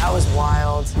challenge. That was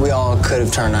wild. We all could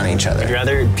have turned on each other. I'd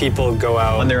rather people go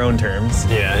out on their own terms.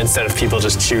 Yeah, instead of people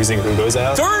just choosing who goes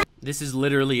out. This is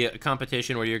literally a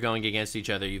competition where you're going against each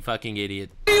other, you fucking idiot.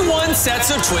 31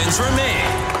 sets of twins remain.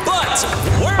 But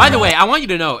by the way, I want you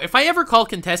to know, if I ever call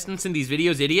contestants in these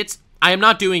videos idiots, I am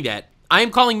not doing that. I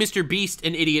am calling MrBeast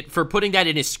an idiot for putting that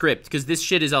in his script, because this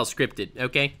shit is all scripted,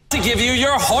 okay? to give you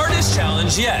your hardest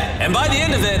challenge yet. And by the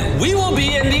end of it, we will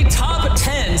be in the top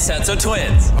 10 sets of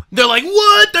twins. They're like,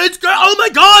 what? That's oh my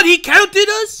god, he counted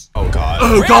us? Oh god.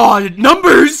 Oh god,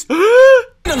 numbers!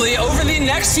 Randomly, over the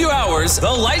next few hours,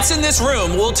 the lights in this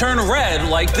room will turn red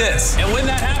like this. And when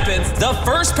that happens, the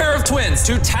first pair of twins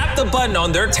to tap the button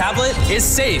on their tablet is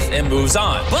safe and moves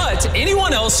on. But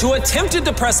anyone else who attempted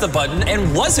to press the button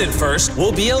and wasn't first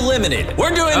will be eliminated.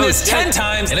 We're doing this 10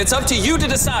 times, and it's up to you to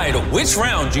decide which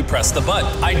round you press the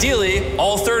button. Ideally,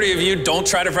 all 30 of you don't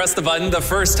try to press the button the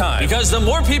first time, because the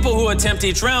more people who attempt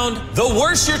each round, the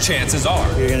worse your chances are.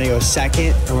 You're gonna go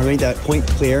second, and we're gonna make that point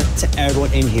clear to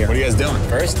everyone in here. What are you guys doing?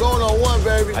 First? Going on one,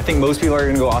 baby. I think most people are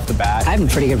gonna go off the bat. I have a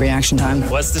pretty good reaction time.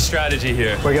 What's the strategy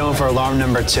here? We're going for alarm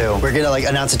number 2. We're gonna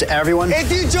announce it to everyone.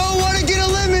 If you don't want to get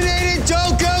eliminated,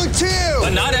 don't go too.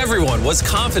 But not everyone was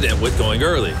confident with going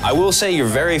early. I will say you're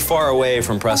very far away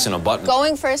from pressing a button.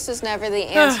 Going first is never the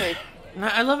answer.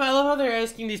 I love how they're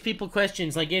asking these people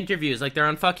questions like interviews, like they're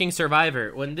on fucking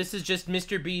Survivor, when this is just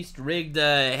MrBeast rigged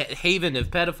haven of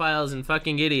pedophiles and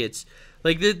fucking idiots.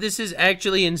 Like this is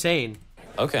actually insane.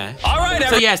 Okay. All right.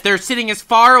 So yes, they're sitting as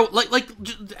far like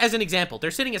as an example,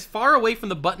 they're sitting as far away from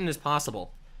the button as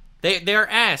possible. They're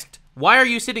asked, "Why are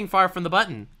you sitting far from the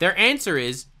button?" Their answer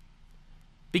is,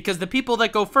 "Because the people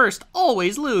that go first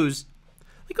always lose."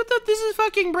 Like, what the? This is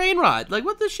fucking brain rot. Like,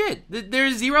 what the shit?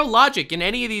 There's zero logic in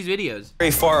any of these videos.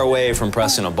 Very far away from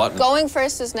pressing a button. Going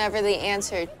first is never the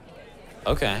answer.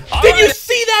 Okay. Did you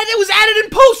see that? It was added in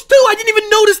post too. I didn't even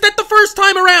notice that the first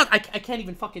time around. I can't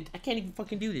even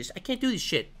fucking do this. I can't do this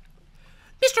shit.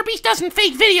 MrBeast doesn't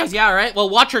fake videos. Yeah, all right. Well,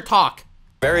 watch her talk.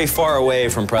 Very far away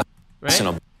from pressing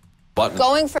a button.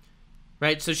 Going for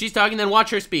Right, so she's talking, then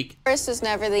watch her speak. first is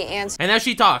never the answer. And now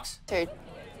she talks.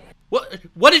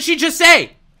 What did she just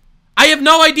say? I have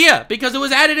no idea, because it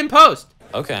was added in post.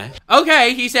 Okay.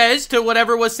 Okay, he says to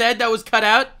whatever was said that was cut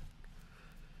out.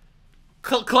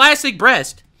 Classic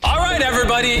breast. All right,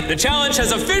 everybody, the challenge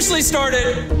has officially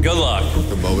started. Good luck.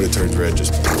 The moment it turns red,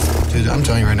 just... Dude, I'm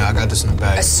telling you right now, I got this in the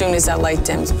bag. As soon as that light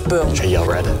dims, boom. Should I yell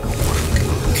red?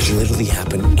 Could literally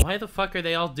happen Why the fuck are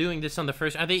they all doing this on the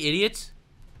first? Are they idiots?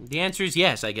 The answer is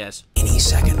yes, I guess. any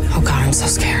second. Oh God, I'm so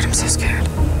scared. I'm so scared.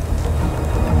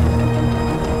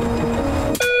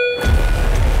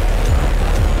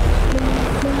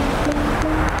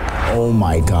 Oh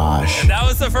my gosh. That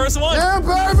was the first one. Yeah,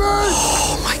 baby!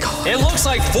 Oh my god. It looks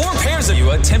like 4 pairs of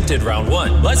you attempted round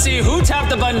 1. Let's see who tapped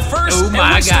the button first Oh my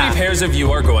and which God. 3 pairs of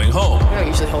you are going home. We don't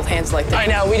usually hold hands like that. I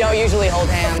know, we don't usually hold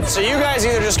hands. So you guys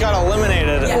either just got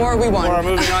eliminated Or we won. or are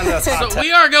moving on to the top So 10.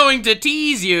 we are going to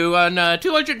tease you on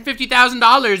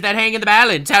 $250,000 that hang in the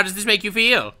balance. How does this make you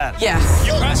feel? Yeah.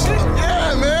 You pressed it?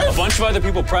 Yeah, man! A bunch of other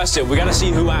people pressed it. We gotta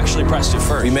see who actually pressed it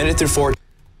first. We made it through 4.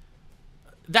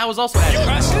 That was also added. You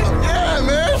pressed it? Yeah,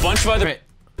 man! A bunch of other Right.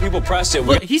 people pressed it. We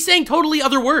Look, he's saying totally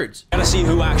other words. gotta see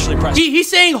who actually pressed it. He's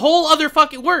saying whole other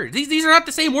fucking words. These are not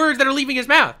the same words that are leaving his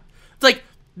mouth. It's like,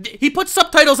 he puts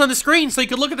subtitles on the screen so you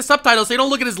could look at the subtitles so you don't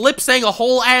look at his lips saying a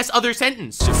whole ass other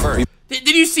sentence. First. Did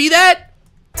you see that?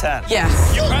 10. Yeah.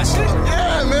 You pressed it?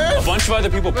 Yeah, man! A bunch of other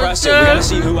people pressed it. We gotta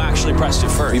see who actually pressed it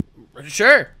first.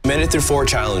 Sure. We made it through 4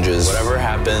 challenges. Whatever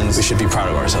happens, we should be proud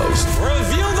of ourselves.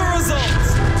 Reveal the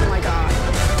results. Oh my God.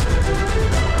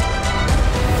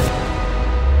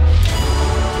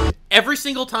 Every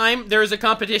single time there is a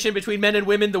competition between men and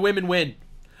women, the women win.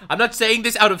 I'm not saying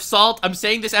this out of salt. I'm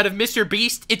saying this out of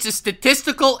MrBeast. It's a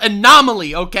statistical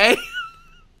anomaly, okay?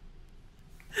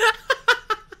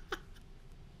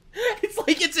 It's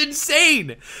like, it's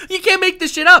insane. You can't make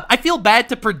this shit up. I feel bad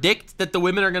to predict that the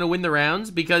women are gonna win the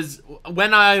rounds because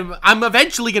when I'm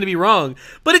eventually gonna be wrong.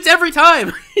 But it's every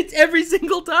time. It's every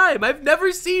single time. I've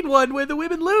never seen one where the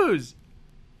women lose.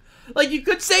 Like, you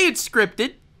could say it's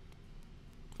scripted.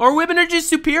 Or women are just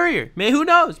superior. Maybe, who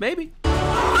knows? Maybe.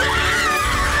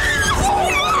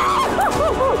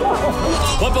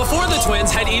 But before the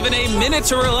twins had even a minute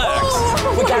to relax,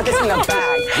 We got this in the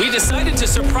bag. we decided to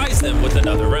surprise them with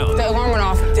another round. The alarm went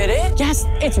off. Did it? Yes,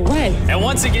 it's red. And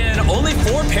once again, only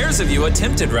 4 pairs of you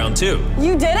attempted round 2.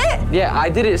 You did it? Yeah, I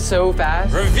did it so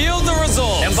fast. Reveal the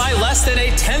results, and by less than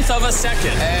a 1/10 of a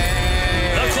second,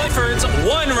 the Cliffords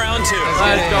won round 2.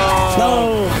 Let's go.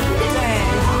 No.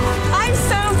 I'm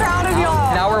so proud of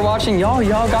y'all. Now we're watching y'all.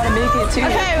 Y'all gotta make it too.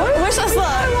 Okay, wish us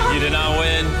luck. You did not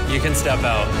win. You can step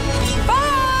out. Bye.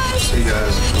 See you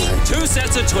guys. 2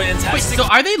 sets of twins have Wait, so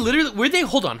are they literally,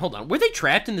 hold on. Were they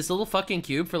trapped in this little fucking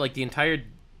cube for like the entire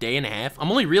day and a half?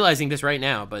 I'm only realizing this right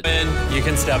now, but you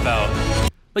can step out.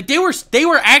 like they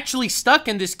were actually stuck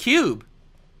in this cube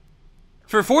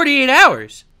for 48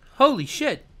 hours. Holy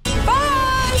shit.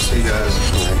 Bye. See you guys.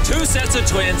 2 sets of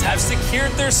twins have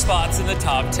secured their spots in the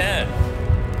top 10.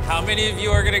 How many of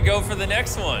you are gonna go for the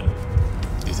next one?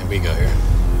 Do you think we go here?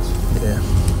 Yeah.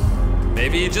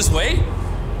 Maybe you just wait.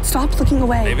 Stop looking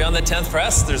away. Maybe on the 10th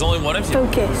press, there's only one of you.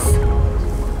 Focus.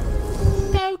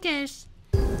 Focus.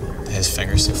 His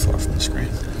finger's too far from the screen.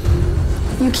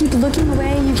 You keep looking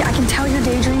away. I can tell you're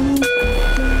daydreaming.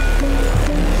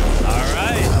 All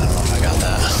right. I don't know if I got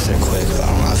that. They're quick, but I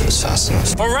don't know if it's fast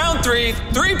enough. For round 3,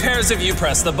 3 pairs of you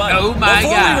press the button. Oh my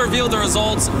Before God. we reveal the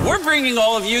results, we're bringing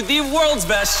all of you the world's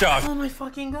best chocolate. Oh my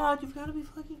fucking God, you've got to be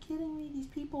fucking kidding me. These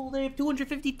people, they have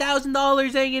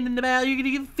 $250,000 hanging in the mail. You're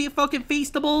gonna give fucking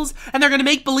Feastables and they're gonna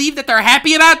make believe that they're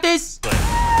happy about this? Woo!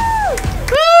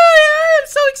 Yeah, I'm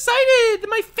so excited.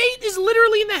 My fate is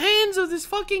literally in the hands of this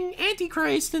fucking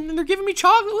Antichrist and they're giving me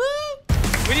chocolate. Woo!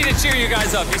 We need to cheer you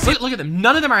guys up. You see, Look at them.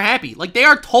 None of them are happy. Like, they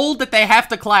are told that they have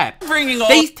to clap. bringing all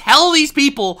They tell these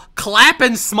people, clap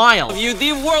and smile. of you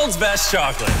the world's best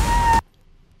chocolate.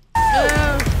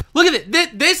 Look at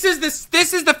it. This is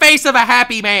the face of a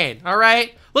happy man. All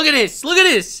right. Look at this. Look at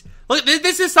this. Look.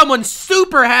 This is someone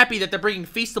super happy that they're bringing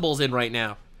Feastables in right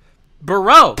now.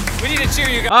 Bro. We need to cheer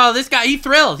you guys Oh, this guy. He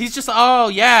thrilled. He's just. Oh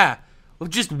yeah. We're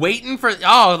just waiting for.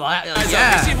 Oh up. You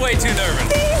yeah. seem way too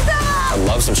nervous. I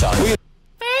love some chocolate.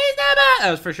 That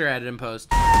was for sure added in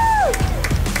post.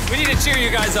 We need to cheer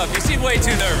you guys up. You seem way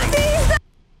too nervous.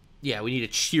 Yeah, we need to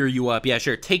cheer you up. Yeah,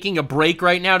 sure. Taking a break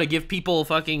right now to give people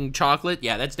fucking chocolate.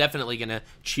 Yeah, that's definitely gonna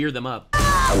cheer them up.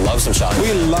 I love some chocolate.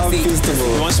 We love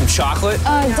Feastables. You want some chocolate?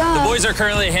 The boys are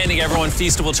currently handing everyone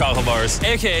Feastable chocolate bars,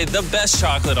 aka the best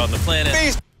chocolate on the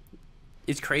planet.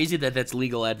 It's crazy that that's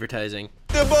legal advertising.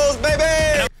 Balls,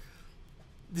 baby!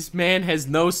 This man has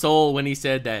no soul when he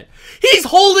said that. He's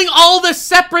holding all the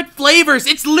separate flavors.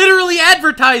 It's literally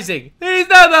advertising. He's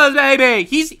those, baby.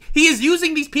 He is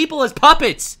using these people as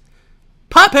puppets.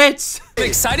 Puppets! I'm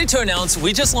excited to announce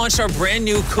we just launched our brand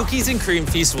new Cookies and Cream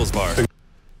Feastables bar.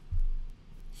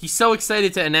 He's so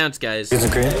excited to announce, guys. Cookies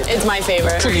and cream? It's my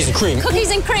favorite. Cookies and Cream. Cookies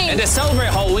and cream. And to celebrate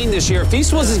Halloween this year,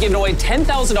 Feastables is giving away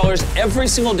 $10,000 every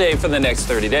single day for the next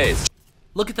 30 days.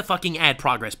 Look at the fucking ad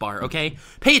progress bar, okay?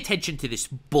 Pay attention to this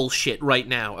bullshit right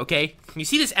now, okay? You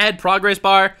see this ad progress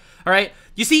bar, all right?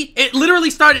 You see, it literally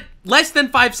started less than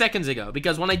 5 seconds ago,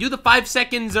 because when I do the 5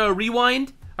 seconds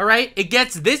rewind, all right, it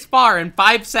gets this far in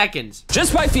 5 seconds.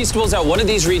 Just buy Feastables at one of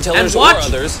these retailers or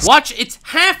others. Watch, it's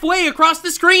halfway across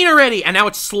the screen already, and now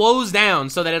it slows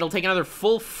down so that it'll take another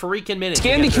full freaking minute.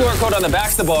 Scan the QR code on the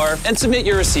back of the bar and submit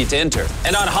your receipt to enter.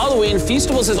 And on Halloween,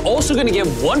 Feastables is also going to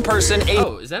give one person a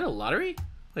Oh, is that a lottery?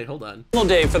 Wait, hold on.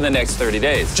 day for the next 30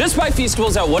 days. Just buy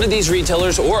Feastables at one of these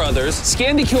retailers or others,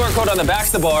 scan the QR code on the back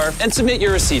of the bar, and submit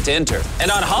your receipt to enter. And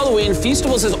on Halloween,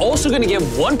 Feastables is also going to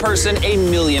give one person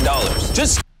 $1 million.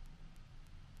 Just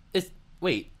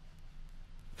wait.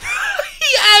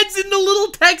 He adds in the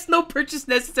little text, no purchase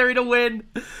necessary to win.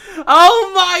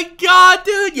 Oh my god,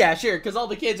 dude. Yeah, sure, because all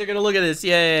the kids are going to look at this.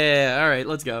 Yeah. All right,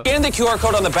 let's go. Scan the QR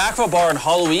code on the back of a bar on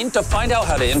Halloween to find out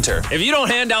how to enter. If you don't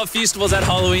hand out Feastables at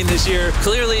Halloween this year,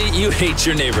 clearly you hate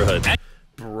your neighborhood.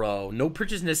 Bro, no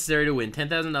purchase necessary to win.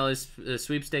 $10,000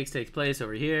 sweepstakes takes place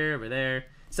over here, over there.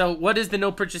 So what is the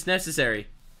no purchase necessary?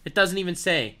 It doesn't even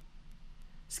say.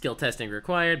 Skill testing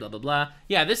required, blah, blah, blah.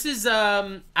 Yeah, this is,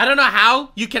 I don't know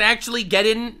how you can actually get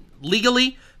in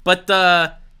legally, but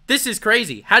this is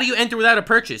crazy. How do you enter without a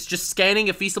purchase? Just scanning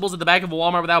a Feastables at the back of a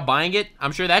Walmart without buying it?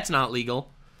 I'm sure that's not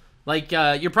legal. Like,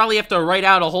 you probably have to write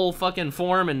out a whole fucking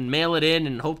form and mail it in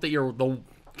and hope that you're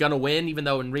gonna win, even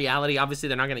though in reality, obviously,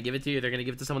 they're not gonna give it to you. They're gonna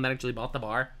give it to someone that actually bought the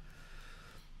bar.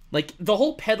 Like, the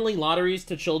whole peddling lotteries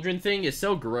to children thing is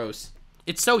so gross.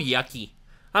 It's so yucky.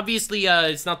 Obviously,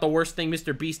 it's not the worst thing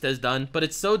MrBeast has done, but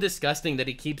it's so disgusting that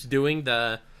he keeps doing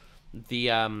the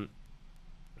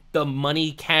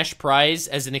money cash prize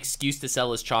as an excuse to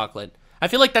sell his chocolate. I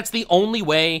feel like that's the only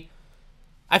way.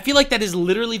 I feel like that is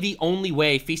literally the only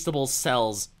way Feastables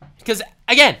sells. Because,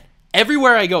 again,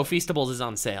 everywhere I go, Feastables is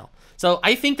on sale. So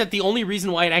I think that the only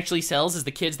reason why it actually sells is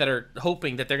the kids that are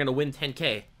hoping that they're going to win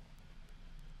 10K.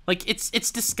 Like, it's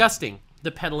disgusting,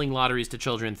 the peddling lotteries to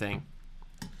children thing.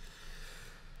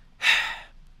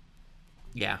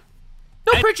 Yeah.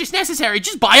 No purchase necessary,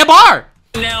 just buy a bar!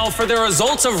 Now for the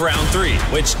results of round 3,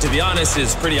 which to be honest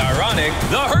is pretty ironic.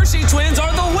 The Hershey twins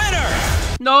are the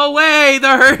winner! No way,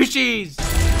 the Hershey's!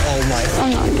 Oh my.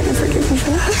 I'm not gonna forgive you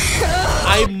for that.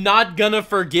 I'm not gonna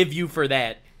forgive you for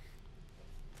that.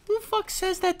 Who the fuck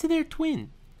says that to their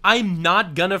twin? I'm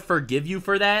not gonna forgive you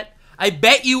for that? I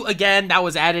bet you, again, that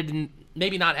was added in,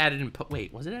 maybe not added in post.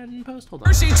 Wait, was it added in post? Hold on.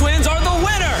 Hershey twins are the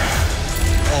winner!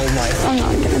 Oh my. I'm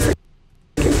not gonna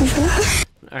forgive you for that.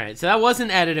 Alright, so that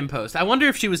wasn't added in post. I wonder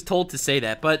if she was told to say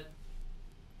that, but...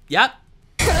 Yep.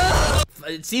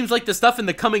 It seems like the stuff in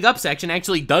the coming up section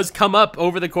actually does come up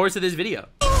over the course of this video.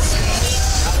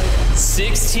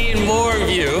 16 more of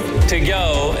you to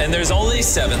go, and there's only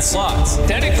 7 slots.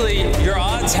 Technically, your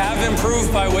odds have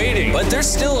improved by waiting, but there's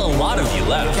still a lot of you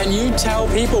left. Can you tell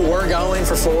people we're going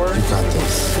for 4? You got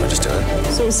this. We'll just do it.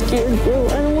 So scared, bro.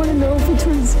 I don't want to know if it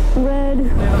turns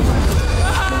red.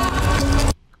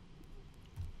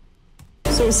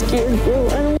 So scared, bro.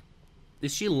 I don't.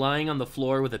 Is she lying on the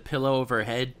floor with a pillow over her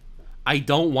head? I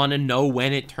don't want to know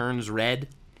when it turns red.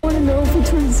 I want to know if it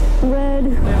turns red.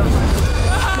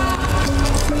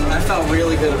 I felt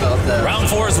really good about that. Round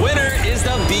 4's winner is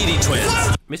the Beatty twins.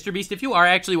 MrBeast, if you are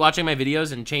actually watching my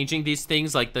videos and changing these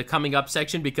things like the coming up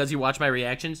section because you watch my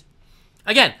reactions,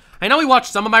 again, I know he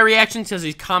watched some of my reactions because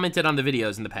he's commented on the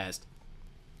videos in the past.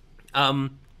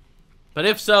 But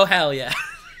if so, hell yeah.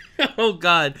 Oh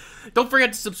god. Don't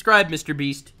forget to subscribe,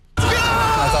 MrBeast.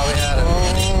 I thought we had it.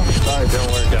 Sorry, it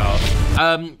didn't work out.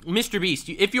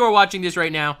 MrBeast, if you are watching this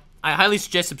right now, I highly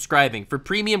suggest subscribing for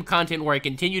premium content where I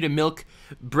continue to milk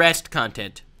breast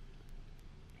content.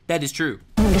 That is true.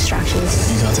 No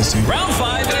distractions. You got this, dude. Round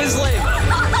 5 is late. You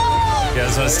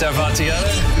guys want to step out together?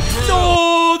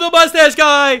 No, the mustache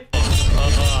guy!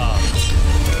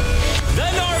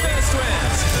 The Narvaez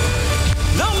twins.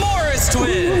 The Morris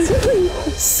twins.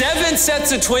 7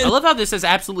 sets of twins. I love how this has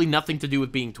absolutely nothing to do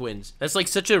with being twins. That's like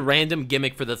such a random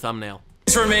gimmick for the thumbnail.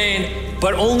 Remain,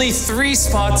 but only 3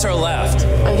 spots are left.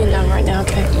 I'm getting down right now,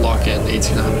 okay? Lock in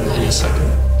 1800 in a second.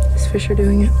 Is Fisher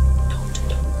doing it?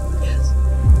 Yes.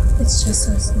 It's just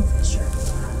us and Fisher.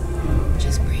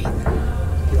 Just breathe.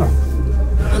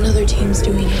 Another team's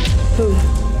doing it. Who?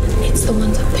 It's the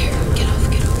ones up there. Get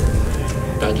off, get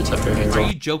off. Badges have their hands Are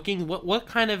off. you joking? What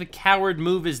kind of a coward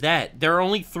move is that? There are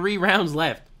only 3 rounds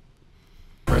left.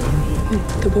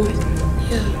 The boys?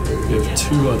 Yeah. We have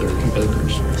 2 other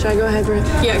competitors. Should I go ahead, Brett?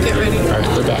 Yeah, get ready. Alright,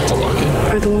 they're back to lock in.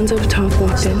 Are the ones up top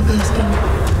locked in?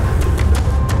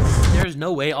 There's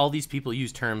no way all these people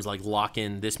use terms like lock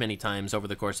in this many times over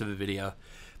the course of a video.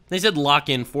 They said lock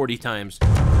in 40 times.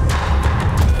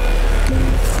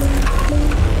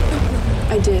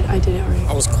 I did it already.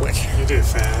 I was quick. You did it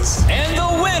fast. And the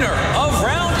winner of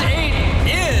round 8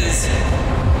 is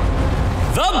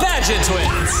the Badget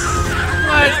Twins.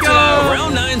 Let's go!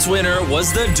 Round 9's winner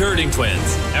was the Dirting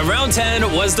Twins, and round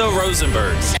 10 was the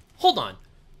Rosenbergs. Hold on.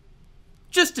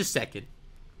 Just a second.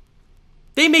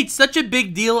 They made such a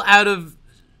big deal out of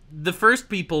the first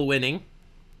people winning.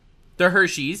 The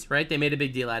Hershey's, right? They made a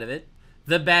big deal out of it.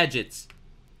 The Badgets.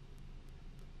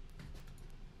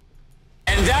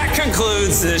 And that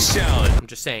concludes this challenge. I'm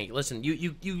just saying, listen,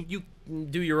 you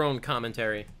do your own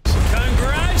commentary.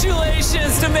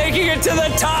 Congratulations to making it to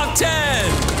the top 10!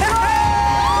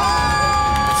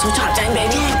 So top 10,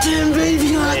 baby. Top 10,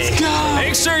 baby. Let's go.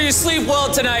 Make sure you sleep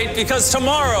well tonight, because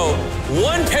tomorrow,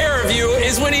 1 pair of you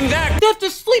is winning that. They have to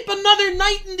sleep another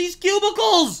night in these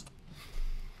cubicles!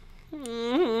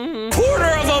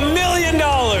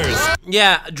 $250,000!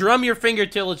 Yeah, drum your finger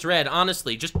till it's red,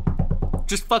 honestly. Just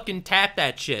fucking tap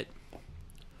that shit.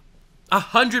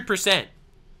 100%.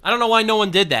 I don't know why no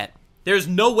one did that. There's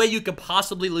no way you could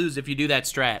possibly lose if you do that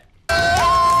strat.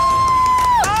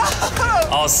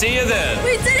 I'll see you then.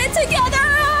 We did it together!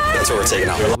 That's what we're taking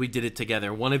out. We did it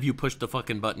together. One of you pushed the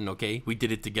fucking button, okay? We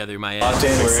did it together, my ass.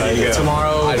 We're ready to go.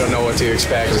 Tomorrow, I don't know what to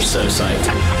expect. We're so psyched.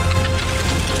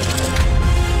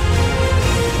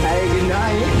 Hey, good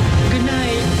night. Good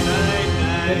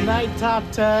night. Good night, top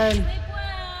 10.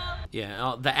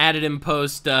 Yeah, the added in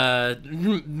post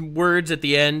words at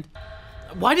the end.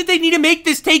 Why did they need to make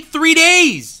this take 3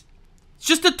 days? It's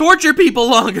just to torture people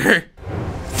longer.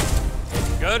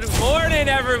 Good morning,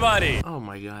 everybody. Oh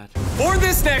my god. For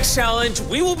this next challenge,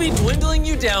 we will be dwindling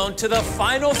you down to the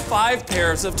final 5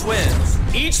 pairs of twins.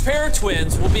 Each pair of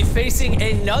twins will be facing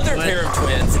another pair of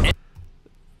twins.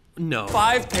 No.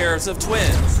 5 pairs of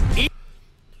twins.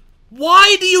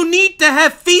 Why do you need to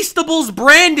have Feastables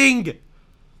branding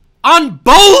on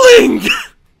bowling?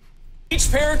 Each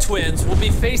pair of twins will be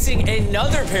facing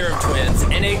another pair of twins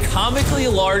in a comically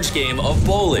large game of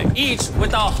bowling, each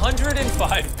with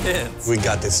 105 pins. We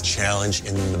got this challenge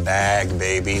in the bag,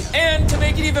 baby. And to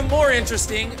make it even more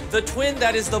interesting, the twin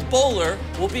that is the bowler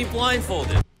will be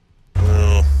blindfolded.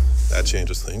 Well, that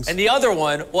changes things. And the other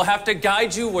one will have to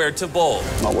guide you where to bowl.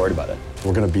 I'm not worried about it.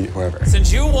 We're gonna beat whoever.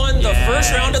 Since you won the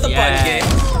first round of the button game,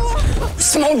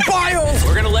 So wild.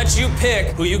 we're gonna let you pick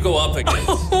who you go up against.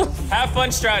 Have fun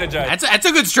strategizing. That's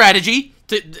a good strategy.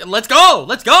 Let's go.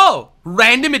 Let's go.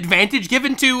 Random advantage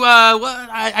given to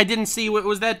I didn't see. What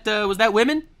was that? Was that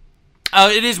women?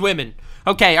 It is women.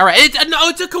 Okay, all right. No,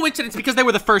 it's a coincidence because they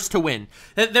were the first to win.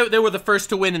 They were the first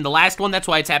to win in the last one. That's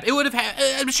why it's happened. It would have.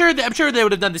 I'm sure they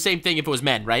would have done the same thing if it was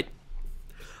men, right?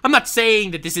 I'm not saying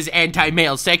that this is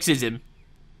anti-male sexism,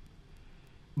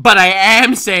 but I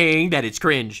am saying that it's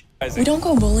cringe. We don't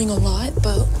go bowling a lot,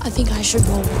 but I think I should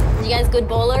bowl. You guys good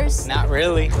bowlers? Not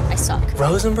really. I suck.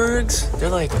 Rosenbergs, they're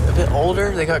like a bit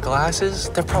older. They got glasses.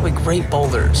 They're probably great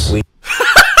bowlers.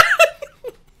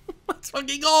 Let's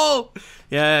fucking go.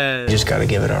 Yeah. You just gotta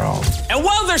give it our all. And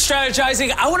while they're strategizing,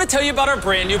 I want to tell you about our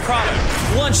brand new product,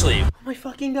 Lunchly. Oh my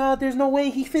fucking god, there's no way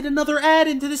he fit another ad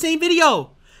into the same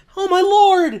video. Oh my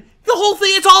lord. The whole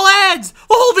thing, it's all ads. The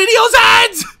whole video's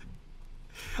ads.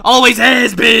 Always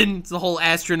has been. It's the whole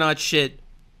astronaut shit.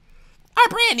 Our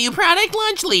brand new product,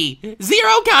 Lunchly.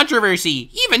 Zero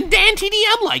controversy. Even Dan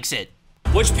TDM likes it.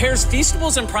 Which pairs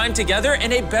Feastables and Prime together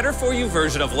in a better-for-you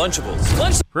version of Lunchables.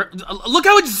 Look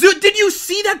how it zoomed. Did you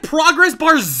see that progress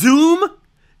bar zoom?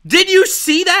 Did you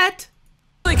see that?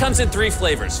 It comes in 3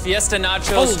 flavors: Fiesta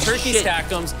Nachos, Holy Turkey shit.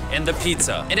 Stack'ems, and the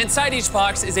pizza. And inside each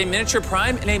box is a miniature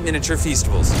Prime and a miniature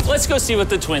Feastables. Let's go see what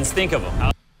the twins think of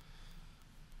them.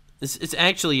 It's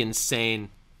actually insane.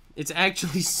 It's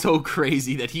actually so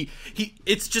crazy that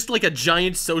it's just like a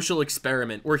giant social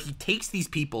experiment where he takes these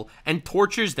people and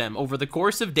tortures them over the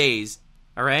course of days,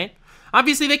 all right?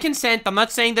 Obviously, they consent. I'm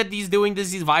not saying that he's doing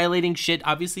this, he's violating shit.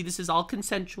 Obviously, this is all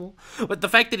consensual. But the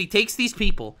fact that he takes these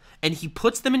people and he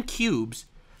puts them in cubes,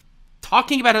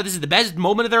 talking about how this is the best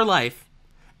moment of their life,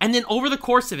 and then over the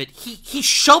course of it, he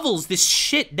shovels this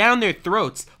shit down their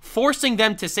throats, forcing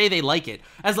them to say they like it,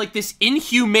 as like this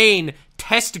inhumane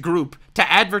test group to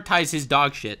advertise his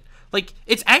dog shit. Like,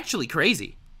 it's actually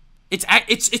crazy.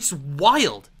 It's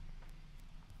wild.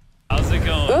 How's it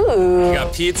going? Ooh. You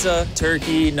got pizza,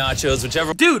 turkey, nachos,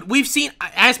 whichever. Dude, we've seen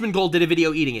Asmongold did a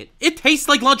video eating it. It tastes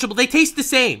like Lunchable. They taste the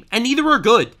same, and neither are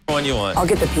good. One you want? I'll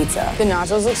get the pizza. The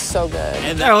nachos look so good.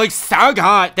 And they look so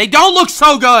good. They don't look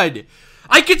so good.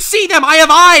 I can see them. I have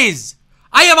eyes.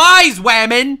 I have eyes,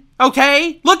 Whammon.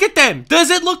 Okay? Look at them. Does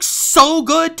it look so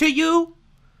good to you?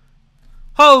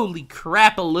 Holy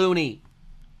crap-a-loony.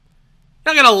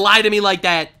 You're not gonna lie to me like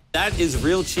that. That is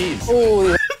real cheese.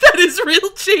 Ooh. That is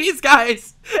real cheese,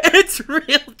 guys. It's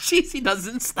real cheese. He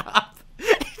doesn't stop. He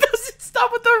doesn't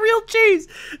stop with the real cheese.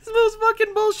 It's the most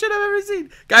fucking bullshit I've ever seen.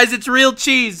 Guys, it's real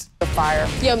cheese. They're fire.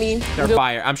 Yummy. They're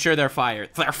fire. I'm sure they're fire.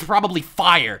 They're probably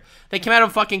fire. They came out of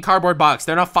a fucking cardboard box.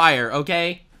 They're not fire,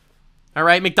 okay? All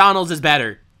right, McDonald's is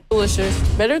better. Delicious.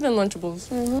 Better than Lunchables.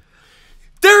 Mm-hmm.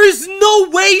 There is no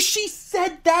way she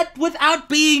said that without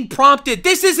being prompted.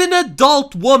 This is an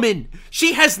adult woman.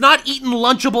 She has not eaten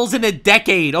Lunchables in a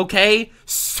decade, okay?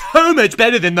 So much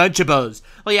better than Lunchables.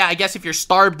 Well, yeah, I guess if you're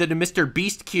starved in a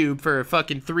MrBeast cube for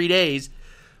fucking 3 days.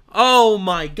 Oh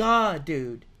my god,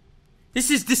 dude.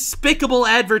 This is despicable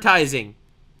advertising.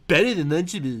 Better than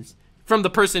Lunchables. From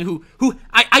the person who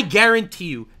I guarantee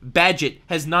you, Badget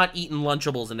has not eaten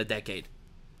Lunchables in a decade.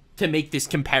 To make this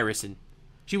comparison.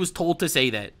 She was told to say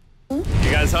that. You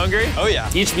guys hungry? Oh yeah.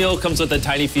 Each meal comes with a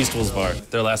tiny Feastables bar.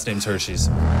 Their last name's Hershey's.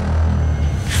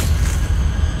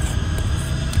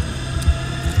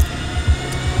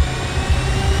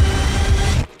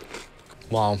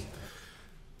 Wow.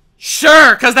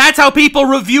 Sure, because that's how people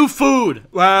review food.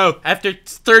 Wow. After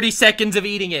 30 seconds of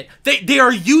eating it. They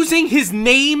are using his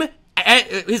name,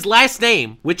 his last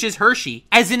name, which is Hershey,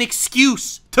 as an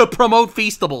excuse to promote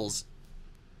Feastables.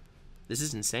 This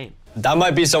is insane. That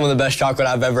might be some of the best chocolate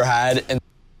I've ever had. And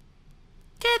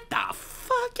get the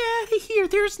fuck out of here.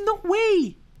 There's no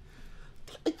way.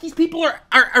 These people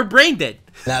are brain dead.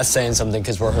 That's saying something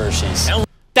because we're Hershey's.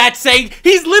 That's saying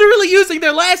he's literally using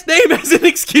their last name as an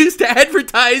excuse to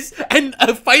advertise and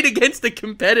fight against a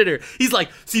competitor. He's like,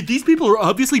 see, these people are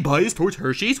obviously biased towards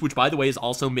Hershey's, which, by the way, is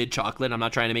also mid-chocolate. I'm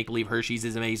not trying to make believe Hershey's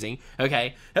is amazing,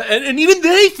 okay? And even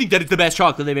they think that it's the best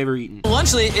chocolate they've ever eaten.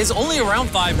 Lunchly is only around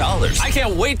 $5. I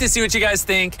can't wait to see what you guys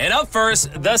think. And up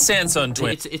first, the Sansun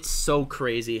twins. It's so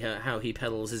crazy how he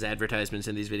peddles his advertisements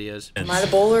in these videos. Am I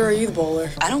the bowler or are you the bowler?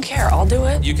 I don't care. I'll do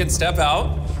it. You can step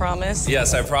out. Promise?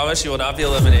 Yes, I promise you will not be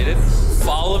eliminated.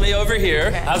 Follow me over here.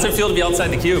 Okay. How's it feel to be outside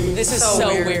the cube? This is so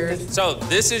weird. So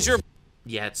this is your...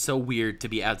 Yeah, it's so weird to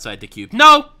be outside the cube.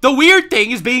 No, the weird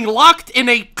thing is being locked in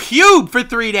a cube for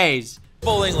 3 days.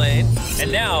 Bowling lane,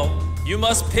 and now you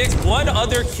must pick one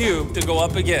other cube to go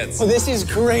up against. Oh, this is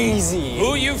crazy.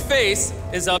 Who you face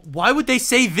is up. Why would they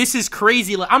say this is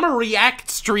crazy? I'm a React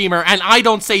streamer, and I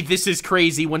don't say this is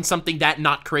crazy when something that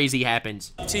not crazy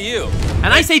happens. To you. And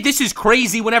I say this is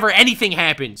crazy whenever anything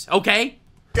happens, okay?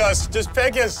 Gus, just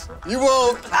pick us. You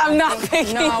won't. I'm not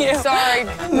picking you. Sorry.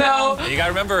 No. You gotta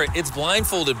remember, it's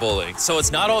blindfolded bowling, so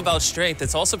it's not all about strength,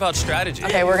 it's also about strategy.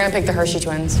 Okay, we're gonna pick the Hershey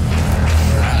twins. All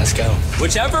right, let's go.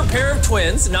 Whichever pair of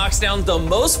twins knocks down the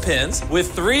most pins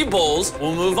with 3 bowls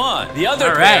will move on. The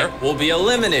other pair will be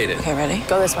eliminated. Okay, ready?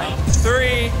 Go this way.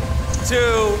 3, 2,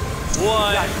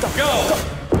 1, go.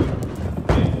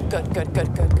 Good.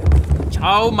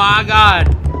 Oh my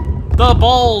god. The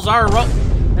bowls are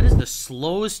That is the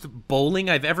slowest bowling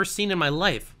I've ever seen in my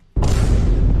life.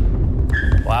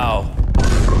 Wow.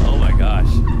 Oh my gosh.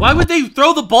 Why would they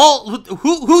throw the ball?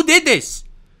 Who did this?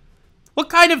 What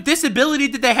kind of disability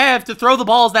did they have to throw the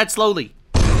balls that slowly?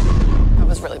 That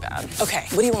was really bad. Okay,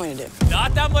 what do you want me to do?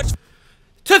 Not that much.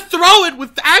 To throw it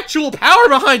with actual power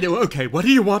behind it. Okay, what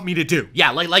do you want me to do? Yeah,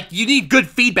 like you need good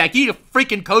feedback. You need a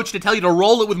freaking coach to tell you to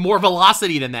roll it with more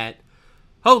velocity than that.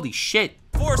 Holy shit.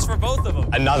 Force for both of them.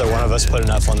 Another one of us put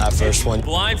enough on that first one.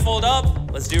 Blindfold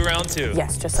up. Let's do round 2.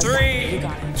 Yes, just like 3, that. You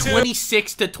got it.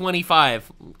 26 to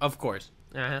 25, of course.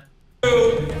 2,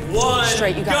 1,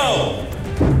 straight, you got go.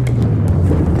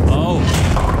 Oh.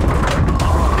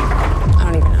 I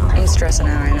don't even know. I'm stressing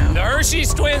out right now. The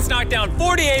Hershey's twins knocked down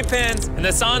 48 pins, and the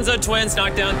Sansa twins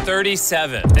knocked down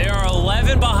 37. They are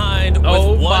 11 behind with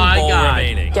 1 bowl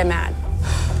remaining. Get mad.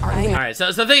 All right,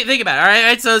 so think about it. All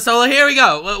right, so here we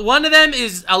go. One of them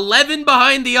is 11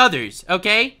 behind the others,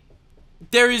 okay?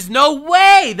 There is no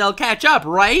way they'll catch up,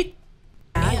 right?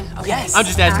 Yes. I'm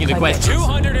just asking the question.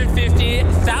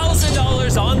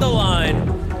 $250,000 on the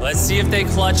line. Let's see if they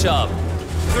clutch up.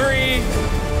 3,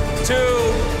 2,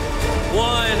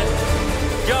 1,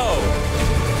 go.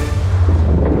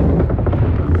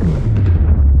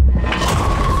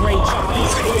 Great job.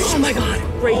 Oh my God.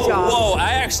 Great job. Whoa,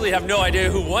 I actually have no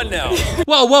idea who won now.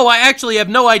 Whoa, I actually have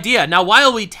no idea. Now,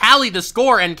 while we tally the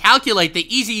score and calculate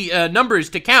the easy numbers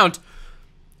to count,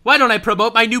 why don't I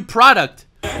promote my new product?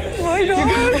 My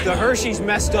God. The Hershey's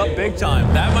messed up big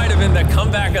time. That might have been the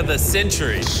comeback of the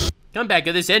century. Comeback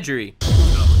of the century.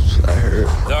 That hurt.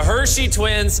 The Hershey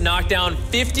twins knocked down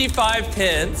 55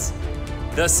 pins.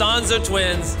 The Sansa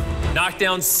twins knocked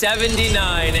down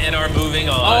 79 and are moving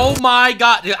on. Oh my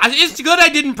God. It's good I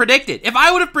didn't predict it. If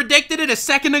I would have predicted it a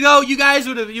second ago, you guys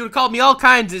would have called me all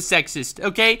kinds of sexist,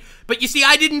 okay? But you see,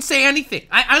 I didn't say anything.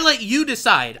 I let you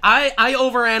decide. I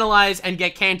overanalyze and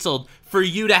get canceled for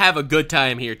you to have a good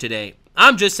time here today.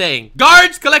 I'm just saying.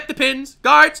 Guards, collect the pins.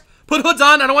 Guards, put hoods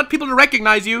on. I don't want people to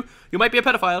recognize you. You might be a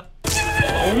pedophile.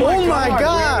 Oh my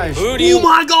gosh. Oh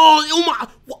my God. Oh my.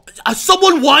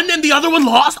 Someone won and the other one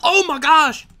lost? Oh my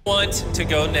gosh. Want to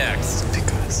go next?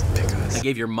 Because. I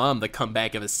gave your mom the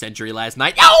comeback of a century last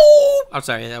night. Oh! I'm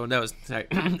sorry, that was, sorry.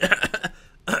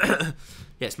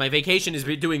 Yes, my vacation is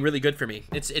doing really good for me.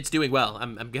 It's doing well.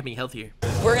 I'm getting healthier.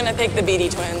 We're gonna pick the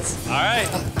BD twins. All right,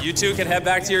 you two can head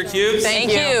back to your cubes.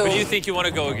 Thank you. Who do you think you want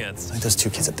to go against? Like those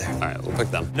two kids up there. All right, we'll pick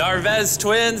them. Narvez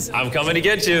twins, I'm coming to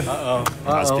get you.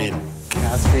 Godspeed.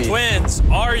 Godspeed. Twins,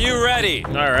 are you ready?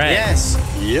 All right. Yes.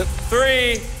 Yep.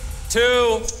 3,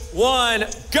 2, 1,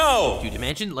 go! Dude,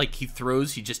 imagine, like, he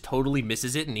throws, he just totally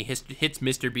misses it, and he hits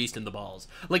MrBeast in the balls.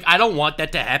 Like, I don't want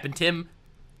that to happen to him,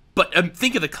 but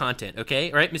think of the content,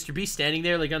 okay? All right, MrBeast standing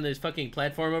there, like, on this fucking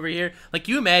platform over here. Like,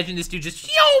 you imagine this dude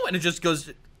just, yo, and it just goes...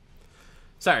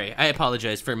 Sorry, I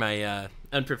apologize for my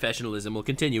unprofessionalism. We'll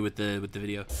continue with the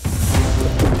video.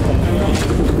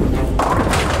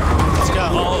 Let's go.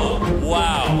 Oh,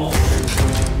 wow.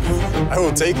 I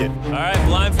will take it. All right,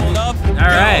 blindfold up. All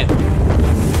right.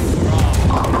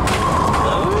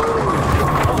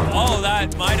 Oh,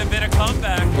 that might have been a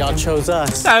comeback. Y'all chose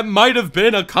us. That might have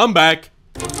been a comeback.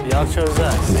 Y'all chose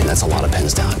us. I mean, that's a lot of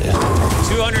pens down, dude.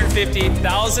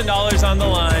 $250,000 on the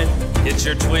line. Get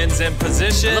your twins in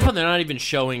position. I love how they're not even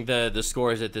showing the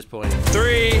scores at this point.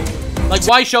 3. Like,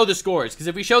 why show the scores? Because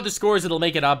if we show the scores, it'll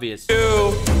make it obvious. 2,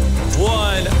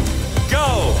 1,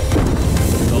 go!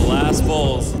 The last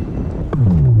bowls.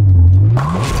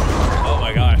 Oh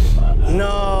my gosh.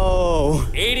 No.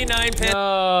 89 pins.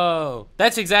 No.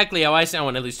 That's exactly how I sound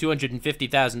when I lose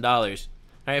 $250,000. All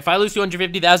right, if I lose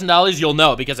 $250,000, you'll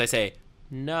know because I say,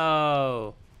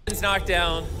 no. Pins knocked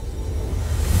down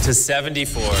to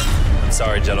 74. I'm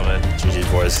sorry, gentlemen.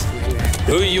 GG, boys.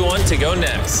 Who you want to go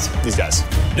next? These guys.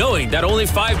 Knowing that only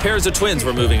 5 pairs of twins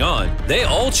were moving on, they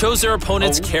all chose their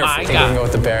opponents carefully. I'm gonna go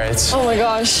with the Barretts. Oh my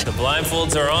gosh. The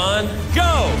blindfolds are on.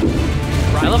 Go!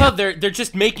 I love how they're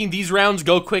just making these rounds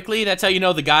go quickly. That's how you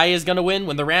know the guy is gonna win.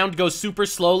 When the round goes super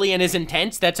slowly and is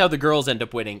intense, that's how the girls end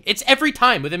up winning. It's every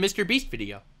time with a MrBeast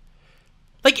video.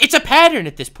 Like, it's a pattern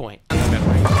at this point.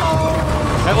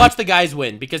 I watched the guys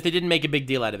win because they didn't make a big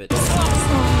deal out of it.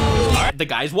 Alright, the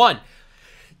guys won.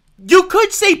 You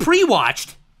could say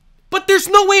pre-watched, but there's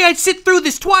no way I'd sit through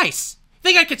this twice.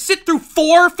 Think I could sit through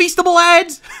 4 Feastable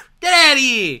ads? Get out of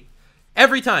here.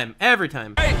 Every time. Hey,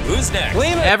 who's next?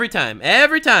 Every time.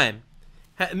 MrBeast.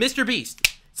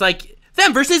 It's like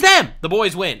them versus them. The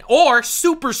boys win. Or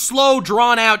super slow,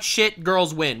 drawn out shit,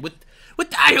 girls win.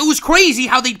 It was crazy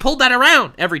how they pulled that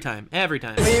around. Every time.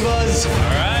 Divas. All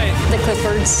right. The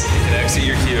Cliffords. You can exit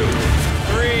your cube.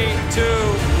 3, 2,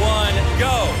 1,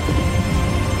 go.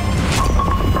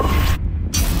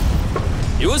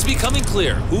 It was becoming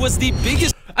clear who was the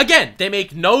biggest. Again, they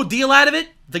make no deal out of it.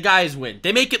 The guys win.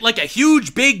 They make it like a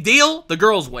huge, big deal. The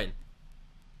girls win.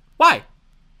 Why?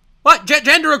 What?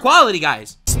 Gender equality,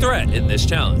 guys. Threat in this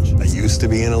challenge. I used to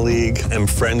be in a league. I'm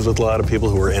friends with a lot of people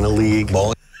who are in a league.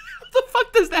 Bowling. What the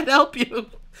fuck does that help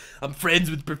you? I'm friends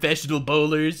with professional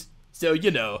bowlers, so,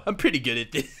 you know, I'm pretty good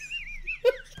at this.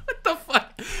 What the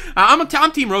fuck? I'm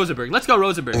Team Rosenberg. Let's go,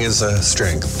 Rosenberg. Is a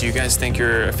strength. Do you guys think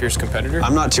you're a fierce competitor?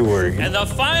 I'm not too worried. And the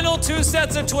final 2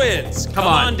 sets of twins. Come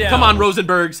on down. Come on,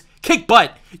 Rosenbergs. Kick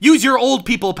butt. Use your old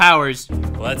people powers.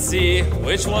 Let's see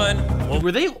which one.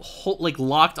 Were they like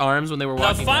locked arms when they were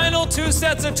walking? The final 2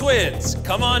 sets of twins.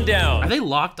 Come on down. Are they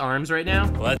locked arms right now?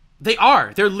 What? They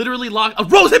are. They're literally locked.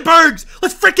 Rosenbergs!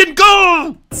 Let's freaking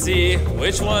go! Let's see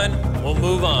which one will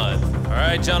move on. All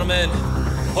right, gentlemen.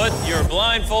 Put your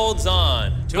blindfolds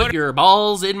on. Put your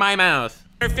balls in my mouth.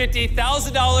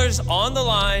 $250,000 on the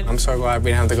line. I'm so glad we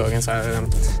didn't have to go against either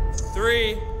of them.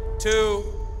 3, 2,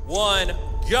 1,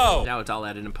 go. Now it's all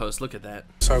added in post. Look at that.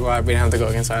 So glad we didn't have to go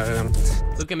against either of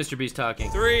them. Look at MrBeast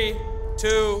talking. 3,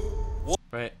 2, 1.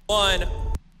 Right. 1.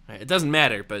 Right, it doesn't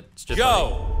matter, but it's just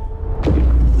go.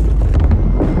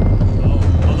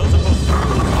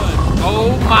 funny.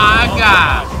 Oh my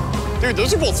god. Dude,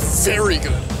 those are both very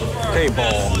good. Hey,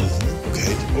 ball.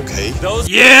 Okay.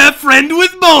 Yeah, friend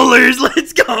with bowlers.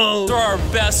 Let's go. Those are our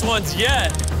best ones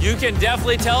yet. You can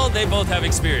definitely tell they both have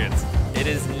experience. It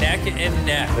is neck and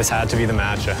neck. This had to be the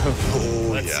matchup.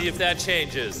 Let's see if that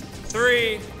changes.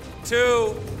 3, 2,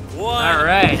 1. All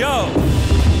right. Go.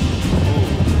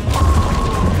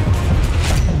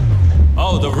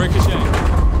 Oh, the ricochet.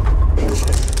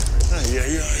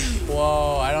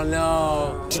 Whoa, I don't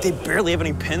know. Dude, they barely have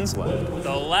any pins left.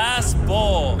 The last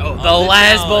bowl. Oh, the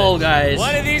last bowl, guys.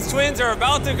 One of these twins are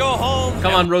about to go home.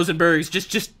 Come on, Rosenbergs.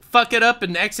 Just fuck it up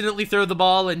and accidentally throw the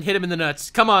ball and hit him in the nuts.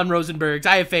 Come on, Rosenbergs.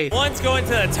 I have faith. One's going to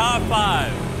the top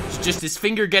 5. It's just his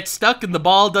finger gets stuck and the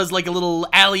ball does like a little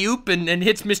alley-oop and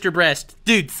hits Mr. Breast.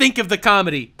 Dude, think of the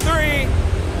comedy. 3,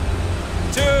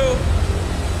 2,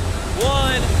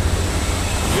 1,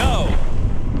 go.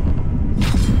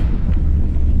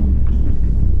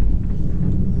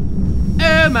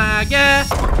 Oh my god.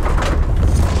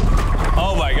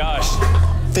 Oh my gosh.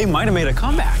 They might have made a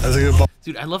comeback. That's a good ball.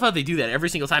 Dude, I love how they do that every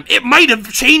single time. It might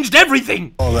have changed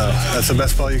everything. Oh, that's the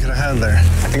best ball you could have had there.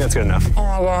 I think that's good enough. Oh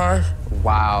my gosh.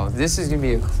 Wow, this is gonna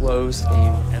be a close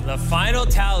game. And the final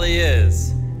tally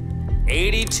is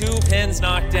 82 pins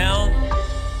knocked down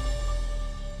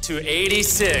to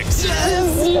 86.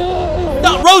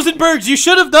 No, Rosenbergs, you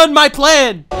should have done my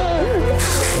plan.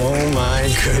 Oh my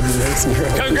goodness,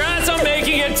 bro. Congrats on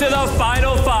making it to the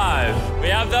final 5. We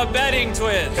have the betting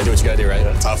twins. Gotta do what you gotta do,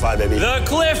 right? Top 5, baby. The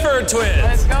Clifford twins.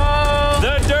 Let's go.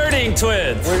 The Dirting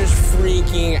twins. We're just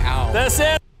freaking out. The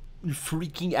Samson We're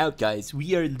freaking out, guys.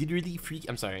 We are literally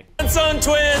I'm sorry.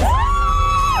 twins.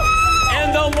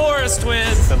 And the Morris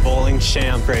twins. The bowling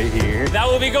champ right here. That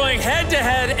will be going head to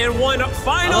head in one I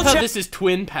final love how this is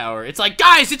twin power. It's like,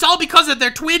 guys, it's all because of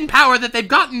their twin power that they've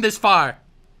gotten this far.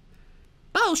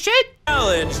 Bullshit.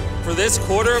 challenge for this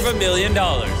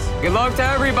 $250,000. Good luck to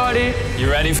everybody. You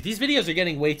ready? These videos are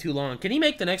getting way too long. Can he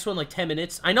make the next one like 10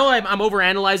 minutes? I know I'm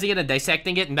overanalyzing it and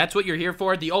dissecting it, and that's what you're here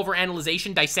for. The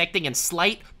overanalyzation, dissecting, and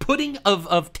slight putting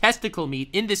of testicle meat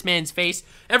in this man's face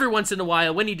every once in a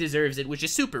while when he deserves it, which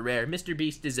is super rare.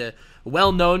 MrBeast is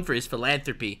well known for his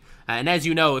philanthropy. And as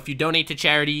you know, if you donate to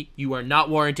charity, you are not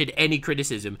warranted any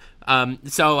criticism.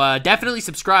 So definitely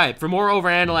subscribe for more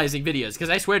overanalyzing videos,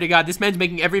 because I swear to God, this man's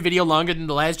making every video longer than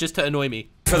the last just to annoy me.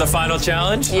 For the final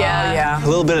challenge? Yeah. A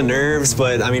little bit of nerves,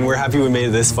 but I mean, we're happy we made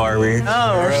it this far. We're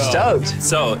stoked.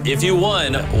 So, if you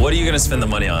won, what are you gonna spend the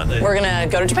money on? We're gonna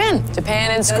go to Japan.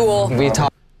 Japan in school.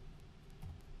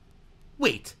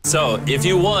 Wait. So, if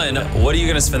you won, what are you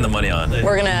gonna spend the money on?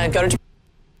 We're gonna go to Japan.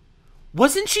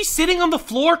 Wasn't she sitting on the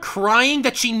floor crying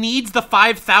that she needs the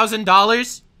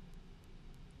 $5,000?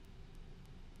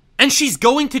 And she's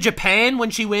going to Japan when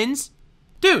she wins?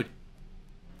 Dude,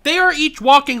 they are each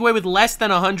walking away with less than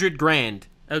 100 grand,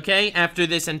 okay? After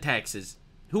this and taxes.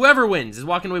 Whoever wins is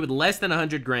walking away with less than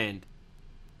 100 grand.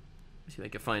 Let's see if I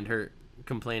can find her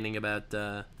complaining about,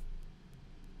 yeah,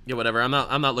 whatever. I'm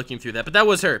not looking through that, but that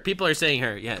was her. People are saying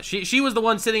her. Yeah, she was the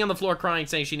one sitting on the floor crying,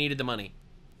 saying she needed the money.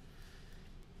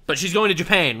 But she's going to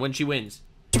Japan when she wins.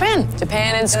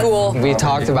 Japan in school. We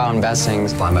talked about investing.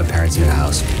 Buy my parents a new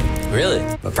house. Really?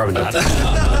 But probably not.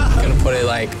 Gonna put it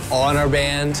like all on our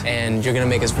band, and you're gonna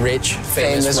make us rich,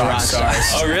 famous rock stars.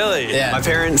 Oh, really? Yeah. My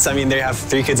parents, I mean, they have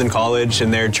 3 kids in college,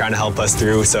 and they're trying to help us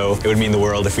through, so it would mean the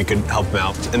world if we could help them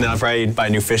out. And then I'll probably buy a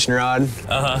new fishing rod.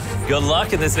 Good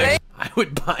luck in this next I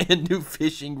would buy a new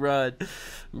fishing rod,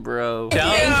 bro.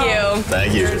 Thank you.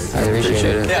 Thank you. I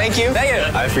appreciate it. Thank you.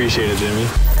 I appreciate it, Jimmy.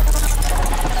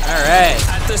 All right.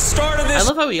 At the start of this, I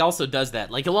love how he also does that.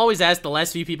 Like, he'll always ask the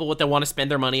last few people what they want to spend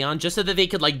their money on, just so that they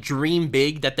could, like, dream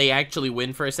big that they actually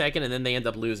win for a second, and then they end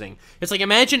up losing. It's like,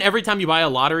 imagine every time you buy a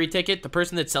lottery ticket, the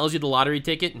person that sells you the lottery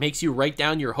ticket makes you write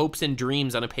down your hopes and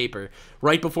dreams on a paper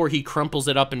right before he crumples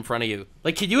it up in front of you.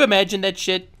 Like, can you imagine that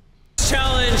shit?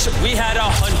 challenge, we had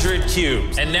 100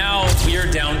 cubes, and now we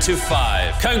are down to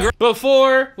 5.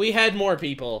 Before, we had more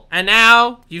people, and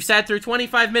now you sat through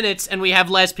 25 minutes, and we have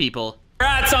less people.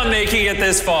 Congrats on making it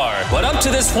this far. But up to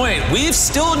this point, we've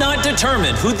still not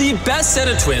determined who the best set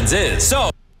of twins is. So,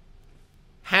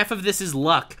 half of this is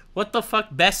luck. What the fuck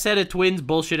best set of twins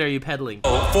bullshit are you peddling?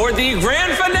 for the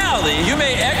grand finale, you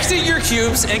may exit your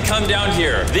cubes and come down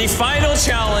here. The final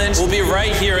challenge will be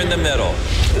right here in the middle.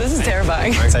 This is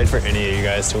terrifying. I'm excited for any of you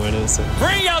guys to win it. So.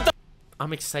 Bring out the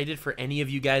I'm excited for any of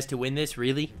you guys to win this,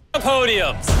 really?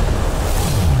 podiums.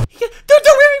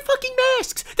 They're wearing fucking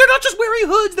masks! They're not just wearing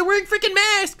hoods, they're wearing freaking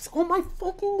masks! Oh my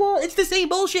fucking god, it's the same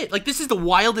bullshit! Like, this is the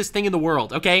wildest thing in the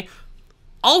world, okay?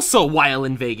 Also, while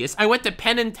in Vegas, I went to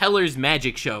Penn & Teller's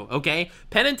magic show, okay?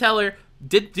 Penn & Teller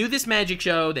do this magic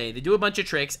show, they do a bunch of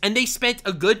tricks, and they spent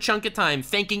a good chunk of time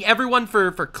thanking everyone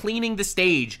for cleaning the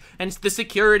stage, and the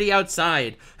security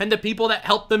outside, and the people that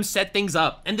helped them set things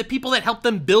up, and the people that helped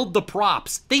them build the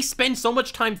props. They spend so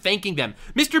much time thanking them.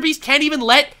 MrBeast can't even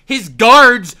let his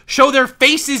guards show their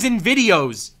faces in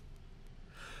videos.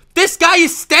 This guy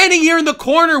is standing here in the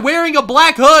corner wearing a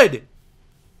black hood.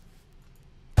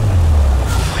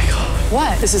 Oh my god.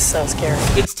 What? This is so scary.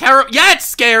 It's terrible. Yeah, it's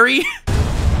scary.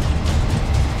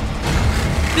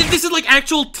 This is like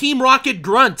actual Team Rocket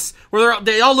grunts, where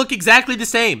they all look exactly the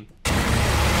same.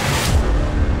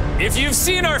 If you've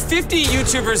seen our 50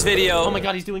 YouTubers video... Oh my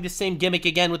god, he's doing the same gimmick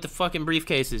again with the fucking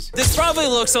briefcases. This probably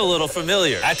looks a little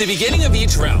familiar. At the beginning of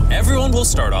each round, everyone will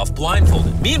start off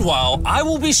blindfolded. Meanwhile, I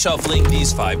will be shuffling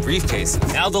these 5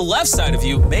 briefcases. Now, the left side of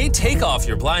you may take off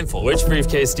your blindfold. Which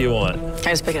briefcase do you want? Can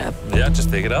I just pick it up? Yeah,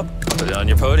 just pick it up. Put it on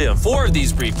your podium. 4 of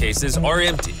these briefcases are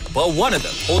empty, but one of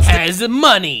them holds has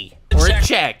money or a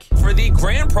check for the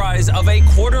grand prize of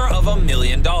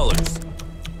 $250,000.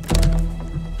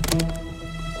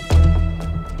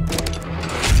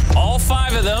 All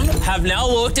 5 of them have now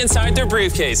looked inside their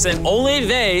briefcase, and only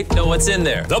they know what's in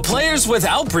there. The players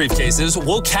without briefcases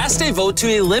will cast a vote to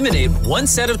eliminate one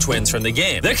set of twins from the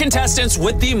game. The contestants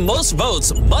with the most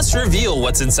votes must reveal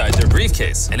what's inside their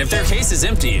briefcase. And if their case is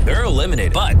empty, they're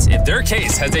eliminated. But if their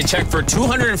case has a check for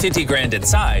 $250,000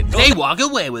 inside, they walk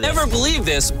away with it. Never believe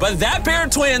this, but that pair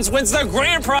of twins wins the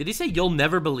grand prize. Did he say you'll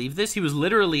never believe this? He was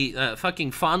literally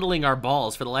fucking fondling our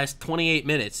balls for the last 28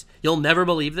 minutes. You'll never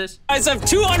believe this? Prize of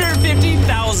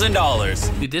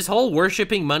 $250,000. Dude, this whole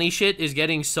worshipping money shit is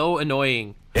getting so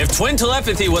annoying. If twin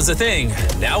telepathy was a thing,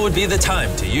 now would be the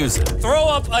time to use it. Throw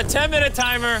up a 10-minute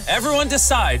timer. Everyone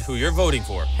decide who you're voting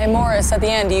for. Hey, Morris, at the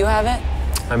end, do you have it?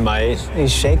 I might.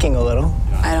 He's shaking a little.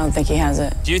 I don't think he has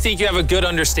it. Do you think you have a good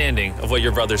understanding of what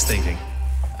your brother's thinking?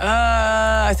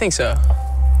 I think so.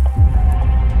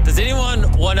 Does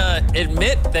anyone want to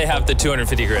admit they have the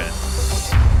 $250,000?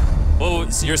 Oh,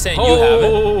 so you're saying you have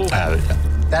it? I have it, yeah.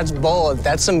 That's bold.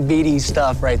 That's some beady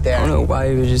stuff right there. I don't know why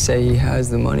he would just say he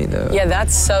has the money, though. Yeah,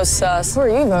 that's so sus. Who are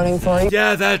you voting for?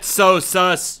 Yeah, that's so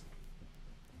sus.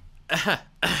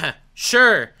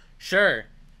 Sure.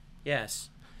 Yes,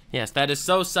 that is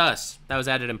so sus. That was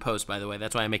added in post, by the way.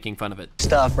 That's why I'm making fun of it.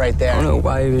 Stuff right there. I don't know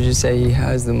why he would just say he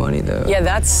has the money, though. Yeah,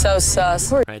 that's so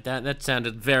sus. Right, that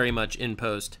sounded very much in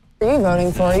post. Who are you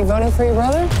voting for? Are you voting for your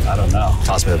brother? I don't know.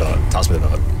 Toss me the vote. Toss me the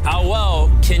vote. How well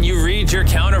can you read your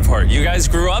counterpart? You guys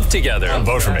grew up together.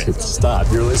 Vote for me.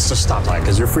 Stop. Let's just stop that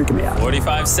because you're freaking me out.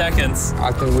 45 seconds.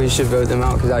 I think we should vote them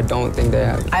out because I don't think they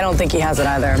have it. I don't think he has it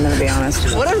either, I'm gonna be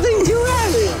honest. What if they do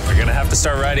have it? We're gonna have to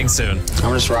start writing soon.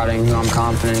 I'm just writing who I'm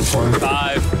confident for.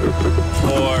 5,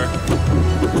 4,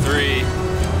 3,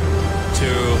 2,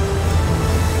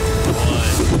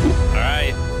 1. All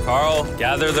right, Carl,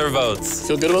 gather their votes.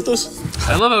 Feel good about this?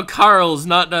 I love how Carl's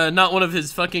not one of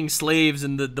his fucking slaves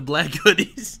in the black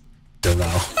hoodies.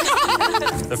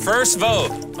 The first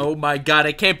vote. Oh my god,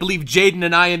 I can't believe Jaden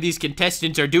and I and these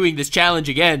contestants are doing this challenge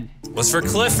again. Was for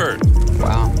Clifford.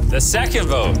 Wow. The second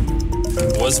vote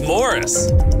was Morris.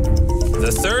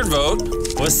 The third vote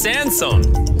was Sansone.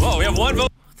 Whoa, we have one vote.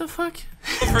 What the fuck?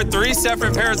 For 3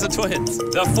 separate pairs of twins.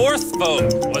 The fourth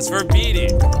vote was for Beatty.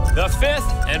 The fifth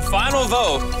and final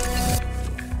vote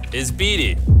is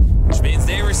Beatty, which means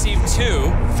they received 2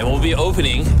 and will be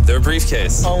opening their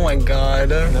briefcase. Oh my god.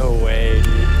 No way.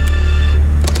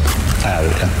 I have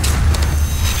it, yeah.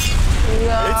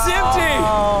 It's empty!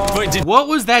 Wait, what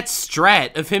was that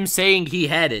strat of him saying he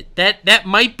had it? That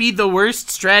might be the worst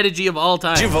strategy of all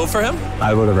time. Did you vote for him?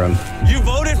 I voted for him. You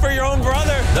voted for your own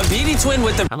brother! The Beatty twin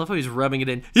with the... I love how he's rubbing it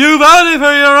in. You voted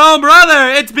for your own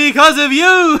brother! It's because of you!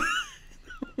 Oh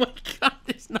my god,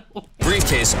 there's no way.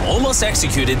 Briefcase almost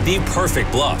executed the perfect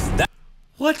bluff.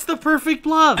 What's the perfect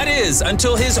bluff? That is,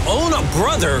 until his own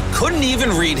brother couldn't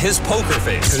even read his poker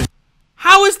face.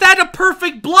 How is that a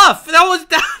perfect bluff? That was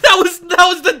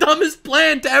the dumbest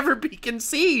plan to ever be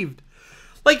conceived.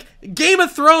 Like, Game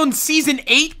of Thrones Season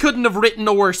 8 couldn't have written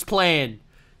a worse plan.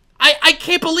 I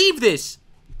can't believe this.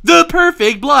 The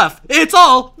perfect bluff. It's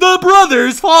all the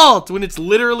brother's fault. When it's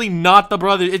literally not the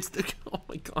brother. It's the, oh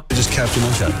my god. I just captured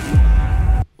one shot.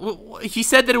 He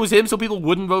said that it was him so people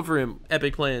wouldn't vote for him.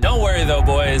 Epic plan. Don't worry though,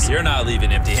 boys. You're not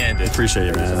leaving empty-handed. Appreciate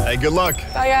it, man. Hey, good luck.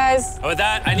 Bye, guys. With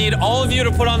that, I need all of you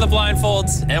to put on the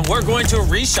blindfolds, and we're going to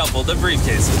reshuffle the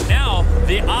briefcases. Now,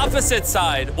 the opposite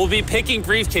side will be picking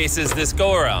briefcases this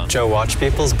go-around. Joe, watch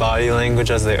people's body language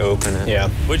as they open it.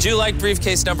 Yeah. Would you like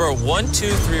briefcase number 1, 2,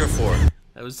 3, or 4?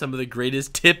 That was some of the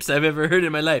greatest tips I've ever heard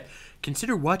in my life.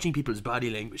 Consider watching people's body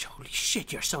language. Holy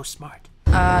shit, you're so smart.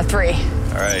 3.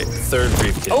 All right, third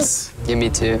briefcase. Give me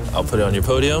 2. I'll put it on your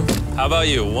podium. How about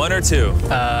you, 1 or 2?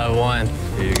 1.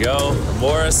 Here you go,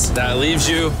 Morris. That leaves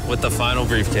you with the final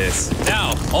briefcase.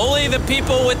 Now, only the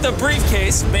people with the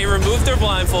briefcase may remove their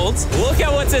blindfolds. Look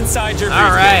at what's inside your briefcase.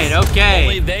 All right, okay.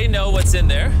 Only they know what's in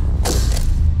there.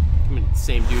 I mean,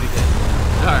 same dude again.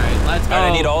 All right, let's go. All right,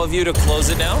 I need all of you to close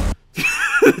it now.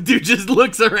 Dude just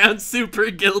looks around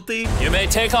super guilty. You may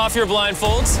take off your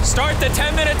blindfolds. Start the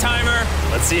 10-minute timer.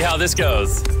 Let's see how this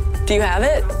goes. Do you have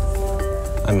it?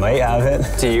 I might have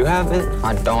it. Do you have it?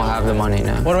 I don't have the money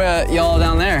now. What about y'all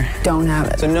down there? Don't have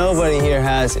it. So nobody here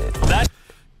has it. That's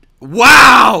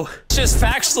wow! just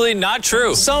factually not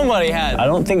true. Somebody had it. I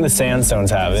don't think the Sandstones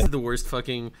have This it. is the worst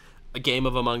fucking game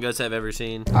of Among Us I've ever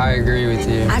seen. I agree with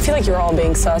you. I feel like you're all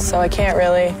being sus, so I can't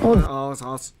really. Oh, it's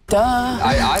us. Duh.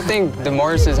 I think the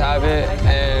Morrises have it,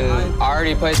 and I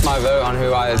already placed my vote on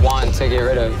who I want to get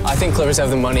rid of. I think Clippers have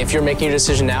the money. If you're making your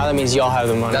decision now, that means y'all have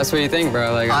the money. That's what you think,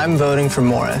 bro. Like, I'm voting for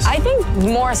Morris. I think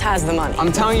Morris has the money.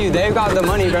 I'm telling you, they've got the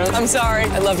money, bro. I'm sorry.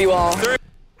 I love you all.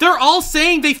 They're all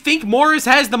saying they think Morris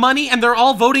has the money and they're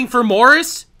all voting for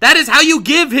Morris? That is how you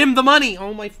give him the money.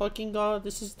 Oh my fucking god,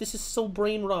 this is so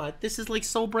brain rot. This is like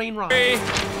so brain rot. 3, 2,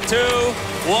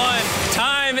 1.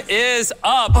 Time is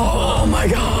up. Oh my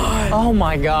god. Oh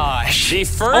my gosh. The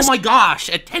first Oh my gosh,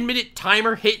 a 10-minute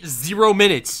timer hit 0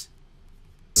 minutes.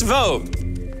 vote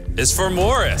is for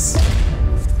Morris.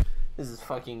 This is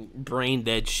fucking brain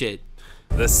dead shit.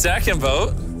 The second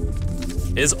vote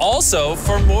is also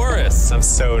for Morris. I'm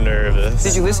so nervous.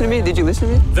 Did you listen to me? Did you listen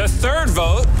to me? The third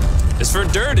vote is for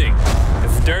Dirting.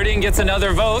 If Dirting gets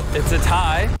another vote, it's a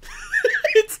tie.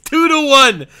 It's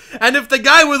 2-1. And if the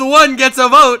guy with 1 gets a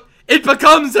vote, it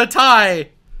becomes a tie.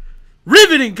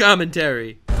 Riveting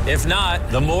commentary. If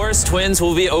not, the Morris twins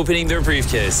will be opening their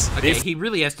briefcase. Okay, he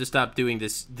really has to stop doing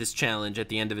this challenge at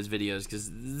the end of his videos,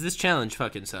 because this challenge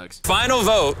fucking sucks. Final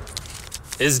vote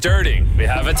is Dirting. We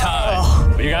have a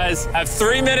tie. You guys have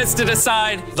 3 minutes to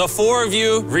decide. The 4 of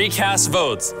you recast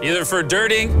votes, either for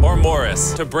Dirting or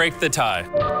Morris, to break the tie.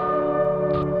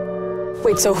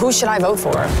 Wait, so who should I vote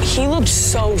for? He looked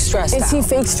so stressed out. Is he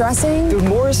fake stressing? Dude,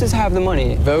 Morrises have the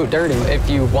money. Vote Dirting if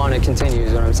you want to continue,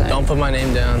 is what I'm saying. Don't put my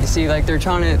name down. You see, like, they're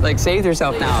trying to, like, save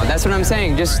themselves now. That's what I'm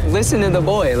saying. Just listen to the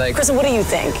boy. Like, Kristen, what do you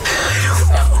think?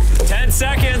 10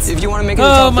 seconds. If you want to make it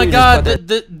oh my god,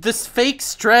 this fake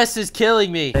stress is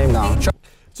killing me.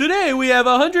 Today we have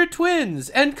 100 twins,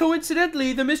 and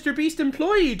coincidentally, the MrBeast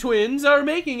employee twins are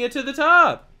making it to the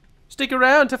top. Stick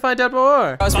around to find out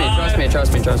more. Trust me, trust me,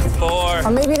 trust me, trust me. 4. Or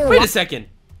maybe Wait a second.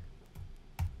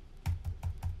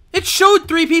 It showed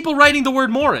 3 people writing the word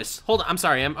Morris. Hold on, I'm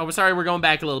sorry. I'm sorry. We're going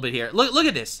back a little bit here. Look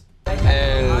at this.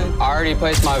 And I already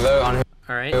placed my vote on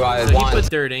All right. who I So want he put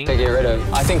Dirting to get rid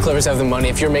of. I think Clippers have the money.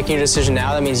 If you're making your decision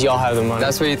now, that means y'all have the money.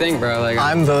 That's what you think, bro. Like,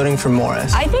 I'm voting for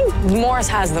Morris. I think Morris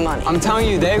has the money. I'm telling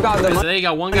you, they've got the So money. they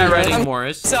got 1 guy writing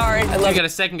Morris. Sorry, I love You got a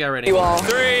second guy writing you all.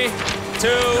 3, 2.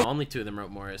 No, only 2 of them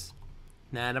wrote Morris.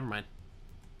 Nah, never mind.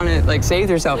 Like, save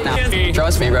yourself now.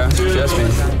 Trust me, bro. Trust me.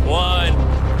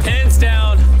 1. Pins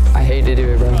down. I hate to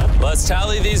do it, bro. Let's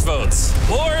tally these votes.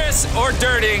 Morris or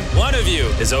Dirting, one of you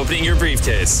is opening your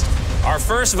briefcase. Our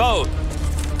first vote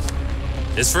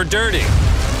is for Dirting.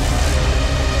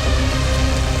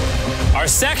 Our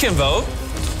second vote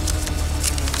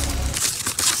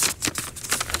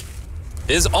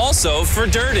is also for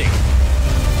Dirting.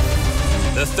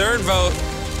 The third vote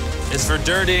is for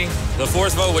Dirting. The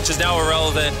fourth vote, which is now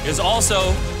irrelevant, is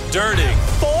also Dirting.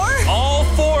 4? All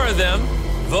 4 of them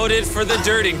voted for the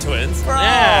Dirting twins. Bro.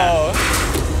 Yeah.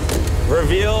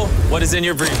 Reveal what is in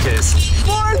your briefcase.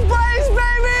 4th place,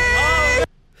 baby!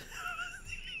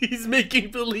 He's making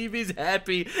believe he's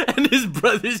happy, and his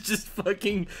brother's just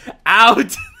fucking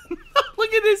out.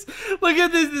 Look at this. Look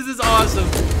at this. This is awesome.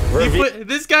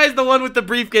 This guy's the one with the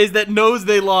briefcase that knows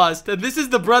they lost, and this is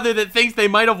the brother that thinks they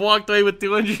might have walked away with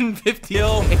 250.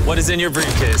 What is in your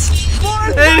briefcase?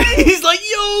 And he's like,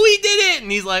 yo, we did it.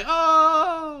 And he's like,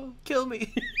 oh, kill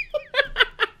me.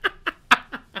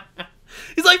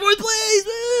 He's like, 4th place,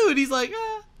 woo. And he's like,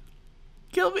 ah,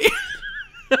 kill me.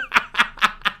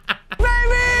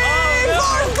 Baby!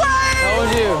 4th place!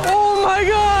 Told you. Oh my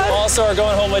god! Also are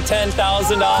going home with $10,000.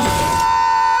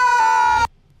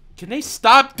 Can they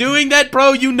stop doing that,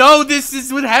 bro? You know this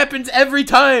is what happens every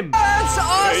time. That's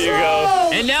awesome! There you go.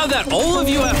 And now that all of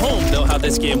you at home know how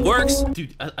this game works.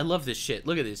 Dude, I love this shit.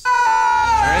 Look at this.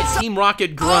 Alright, Team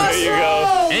Rocket grunts. There you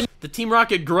go. And the Team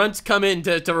Rocket grunts come in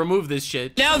to remove this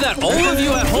shit. Now that all of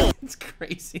you at home It's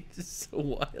crazy. This is so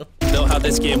wild. know how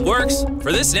this game works,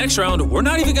 for this next round, we're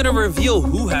not even gonna reveal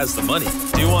who has the money.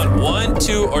 Do you want 1,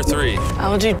 2, or 3?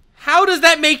 How would you? How does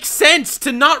that make sense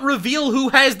to not reveal who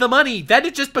has the money? Then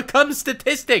it just becomes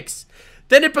statistics.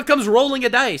 Then it becomes rolling a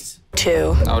dice.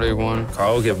 2. I'll do 1.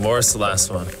 Carl will give Morris the last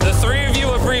one. The 3 of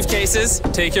you with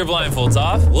briefcases, take your blindfolds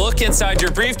off. Look inside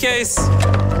your briefcase. All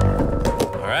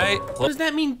right. What does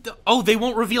that mean? Oh, they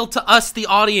won't reveal to us, the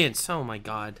audience. Oh my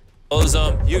God. Close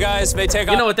them. You guys may take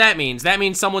off. You know what that means? That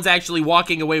means someone's actually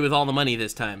walking away with all the money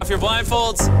this time. Off your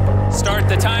blindfolds. Start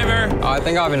the timer. Oh, I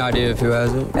think I have an idea of who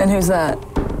has it. And who's that?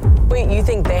 Wait, you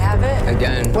think they have it?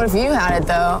 Again. What if you had it,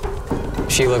 though?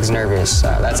 She looks nervous.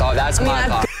 That's all. That's my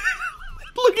thought.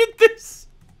 Look at this.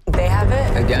 They have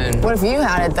it? Again. What if you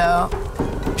had it, though?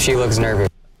 She looks nervous.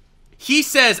 He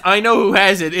says, I know who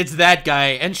has it. It's that guy.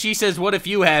 And she says, what if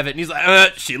you have it? And he's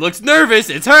like, she looks nervous.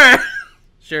 It's her.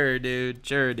 Sure, dude.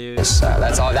 Sure, dude. That's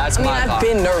all. That's my thought. I've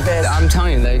been nervous. I'm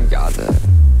telling you, they got that.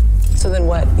 So then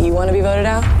what? You want to be voted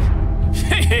out?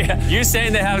 You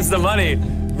saying that has the money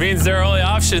means their only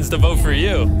options to vote for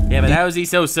you. Yeah, but how is he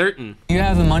so certain? You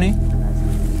have the money?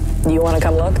 Do you want to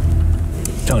come look?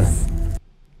 Done.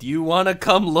 Do you want to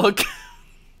come look?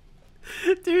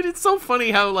 Dude, it's so funny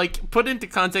how, like, put into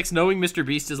context, knowing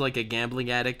MrBeast is like a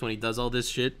gambling addict when he does all this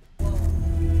shit.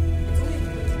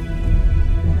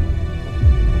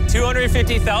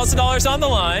 $250,000 on the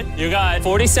line. You got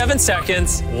 47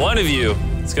 seconds. One of you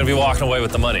is gonna be walking away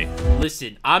with the money.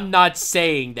 Listen, I'm not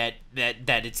saying that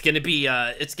it's gonna be you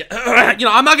know,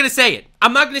 I'm not gonna say it.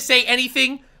 I'm not gonna say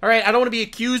anything. All right, I don't want to be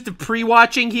accused of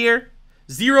pre-watching here.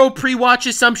 Zero pre-watch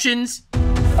assumptions.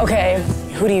 Okay,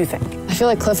 who do you think? I feel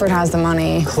like Clifford has the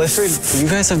money. Clifford, you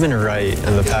guys have been right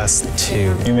in the past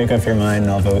 2. You make up your mind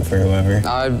and I'll vote for whoever.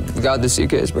 I got the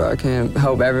suitcase, bro. I can't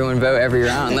help everyone vote every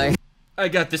round. Like, I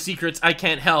got the secrets I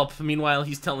can't help. Meanwhile,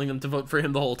 he's telling them to vote for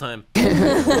him the whole time.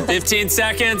 15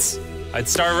 seconds. I'd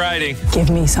start writing. Give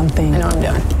me something. I know what I'm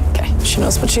doing. Okay, she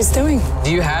knows what she's doing.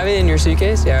 Do you have it in your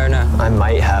suitcase? Yeah or no? I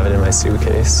might have it in my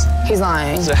suitcase. He's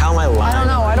lying. So how am I lying?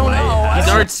 I don't know. These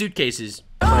aren't suitcases.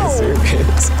 My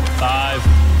suitcase. 5,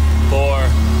 4,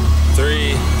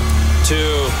 3,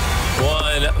 2,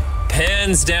 1.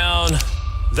 Pens down.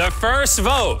 The first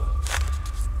vote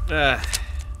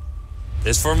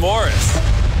is for Morris.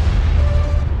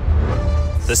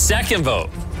 The second vote,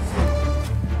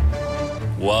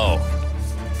 whoa,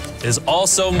 is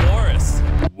also Morris.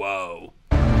 Whoa.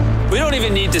 We don't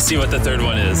even need to see what the third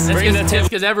one is. That's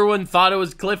because everyone thought it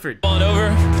was Clifford. On over.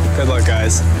 Good luck,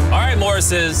 guys. All right,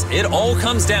 Morris's, it all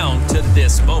comes down to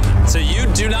this moment. So you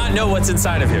do not know what's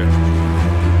inside of here.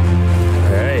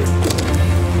 All right,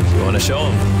 you want to show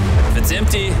them? If it's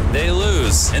empty, they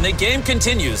lose. And the game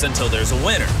continues until there's a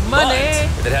winner. Money!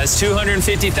 But if it has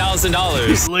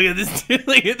 $250,000. Look at this dude,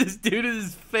 look at this dude in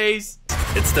his face.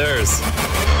 It's theirs.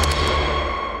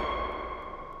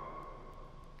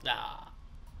 Ah.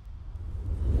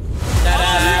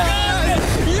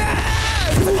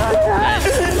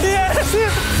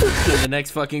 So the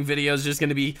next fucking video is just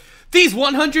gonna be, these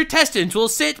 100 testants will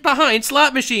sit behind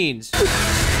slot machines.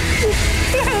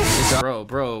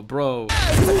 Bro.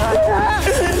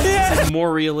 This is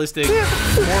more realistic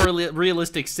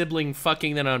sibling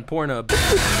fucking than on Pornhub.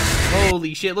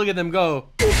 Holy shit, look at them go.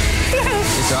 I'm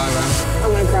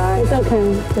gonna cry. It's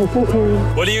okay. It's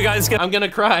okay. What do you guys get? I'm gonna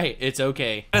cry. It's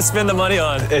okay. Gonna spend the money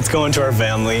on? It's going to our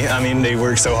family. I mean, they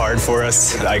work so hard for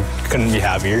us. I couldn't be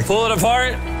happier. Pull it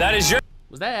apart. That is your.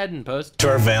 Was that ad in post? To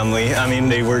our family. I mean,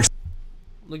 they work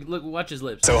Look, watch his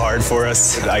lips. so hard for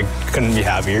us. I couldn't be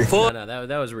happier. No,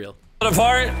 that was real. Pull it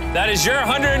apart. That is your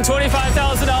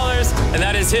 $125,000, and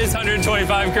that is his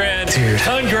 125 grand. Dude.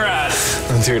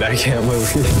 Congrats. Dude, I can't believe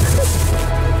it.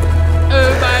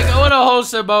 Oh my god, what a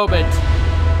wholesome moment.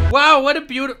 Wow, what a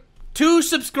beautiful 2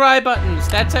 subscribe buttons.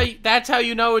 That's how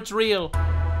you know it's real.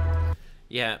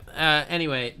 Yeah,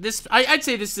 anyway, I'd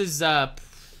say this is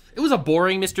it was a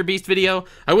boring MrBeast video.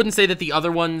 I wouldn't say that the other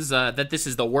ones that this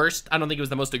is the worst. I don't think it was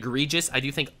the most egregious. I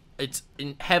do think it's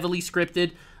heavily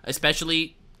scripted,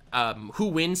 especially who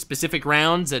wins specific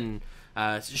rounds and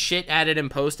shit added in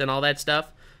post and all that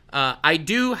stuff. I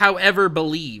do, however,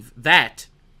 believe that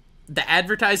the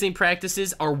advertising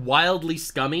practices are wildly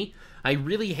scummy. I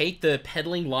really hate the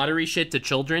peddling lottery shit to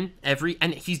children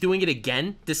and he's doing it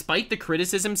again. Despite the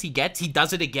criticisms he gets, he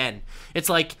does it again. It's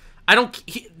like,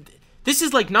 this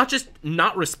is like not just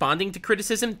not responding to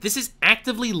criticism, this is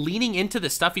actively leaning into the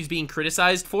stuff he's being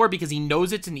criticized for because he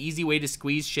knows it's an easy way to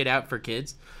squeeze shit out for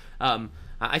kids.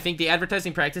 I think the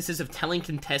advertising practices of telling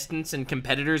contestants and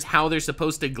competitors how they're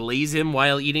supposed to glaze him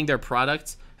while eating their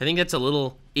products, I think that's a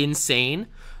little insane.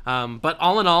 But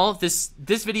all in all, this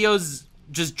video's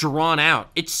just drawn out.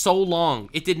 It's so long.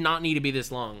 It did not need to be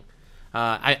this long.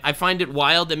 I find it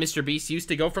wild that MrBeast used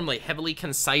to go from like heavily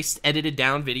concise, edited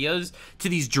down videos to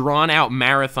these drawn out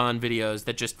marathon videos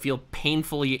that just feel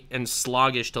painfully and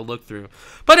sluggish to look through.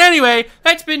 But anyway,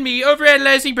 that's been me,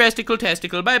 overanalyzing breasticle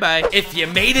testicle. Bye bye. If you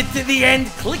made it to the end,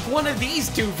 click one of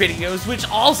these 2 videos, which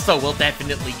also will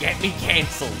definitely get me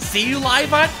canceled. See you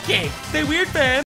live on King. Stay weird, fam.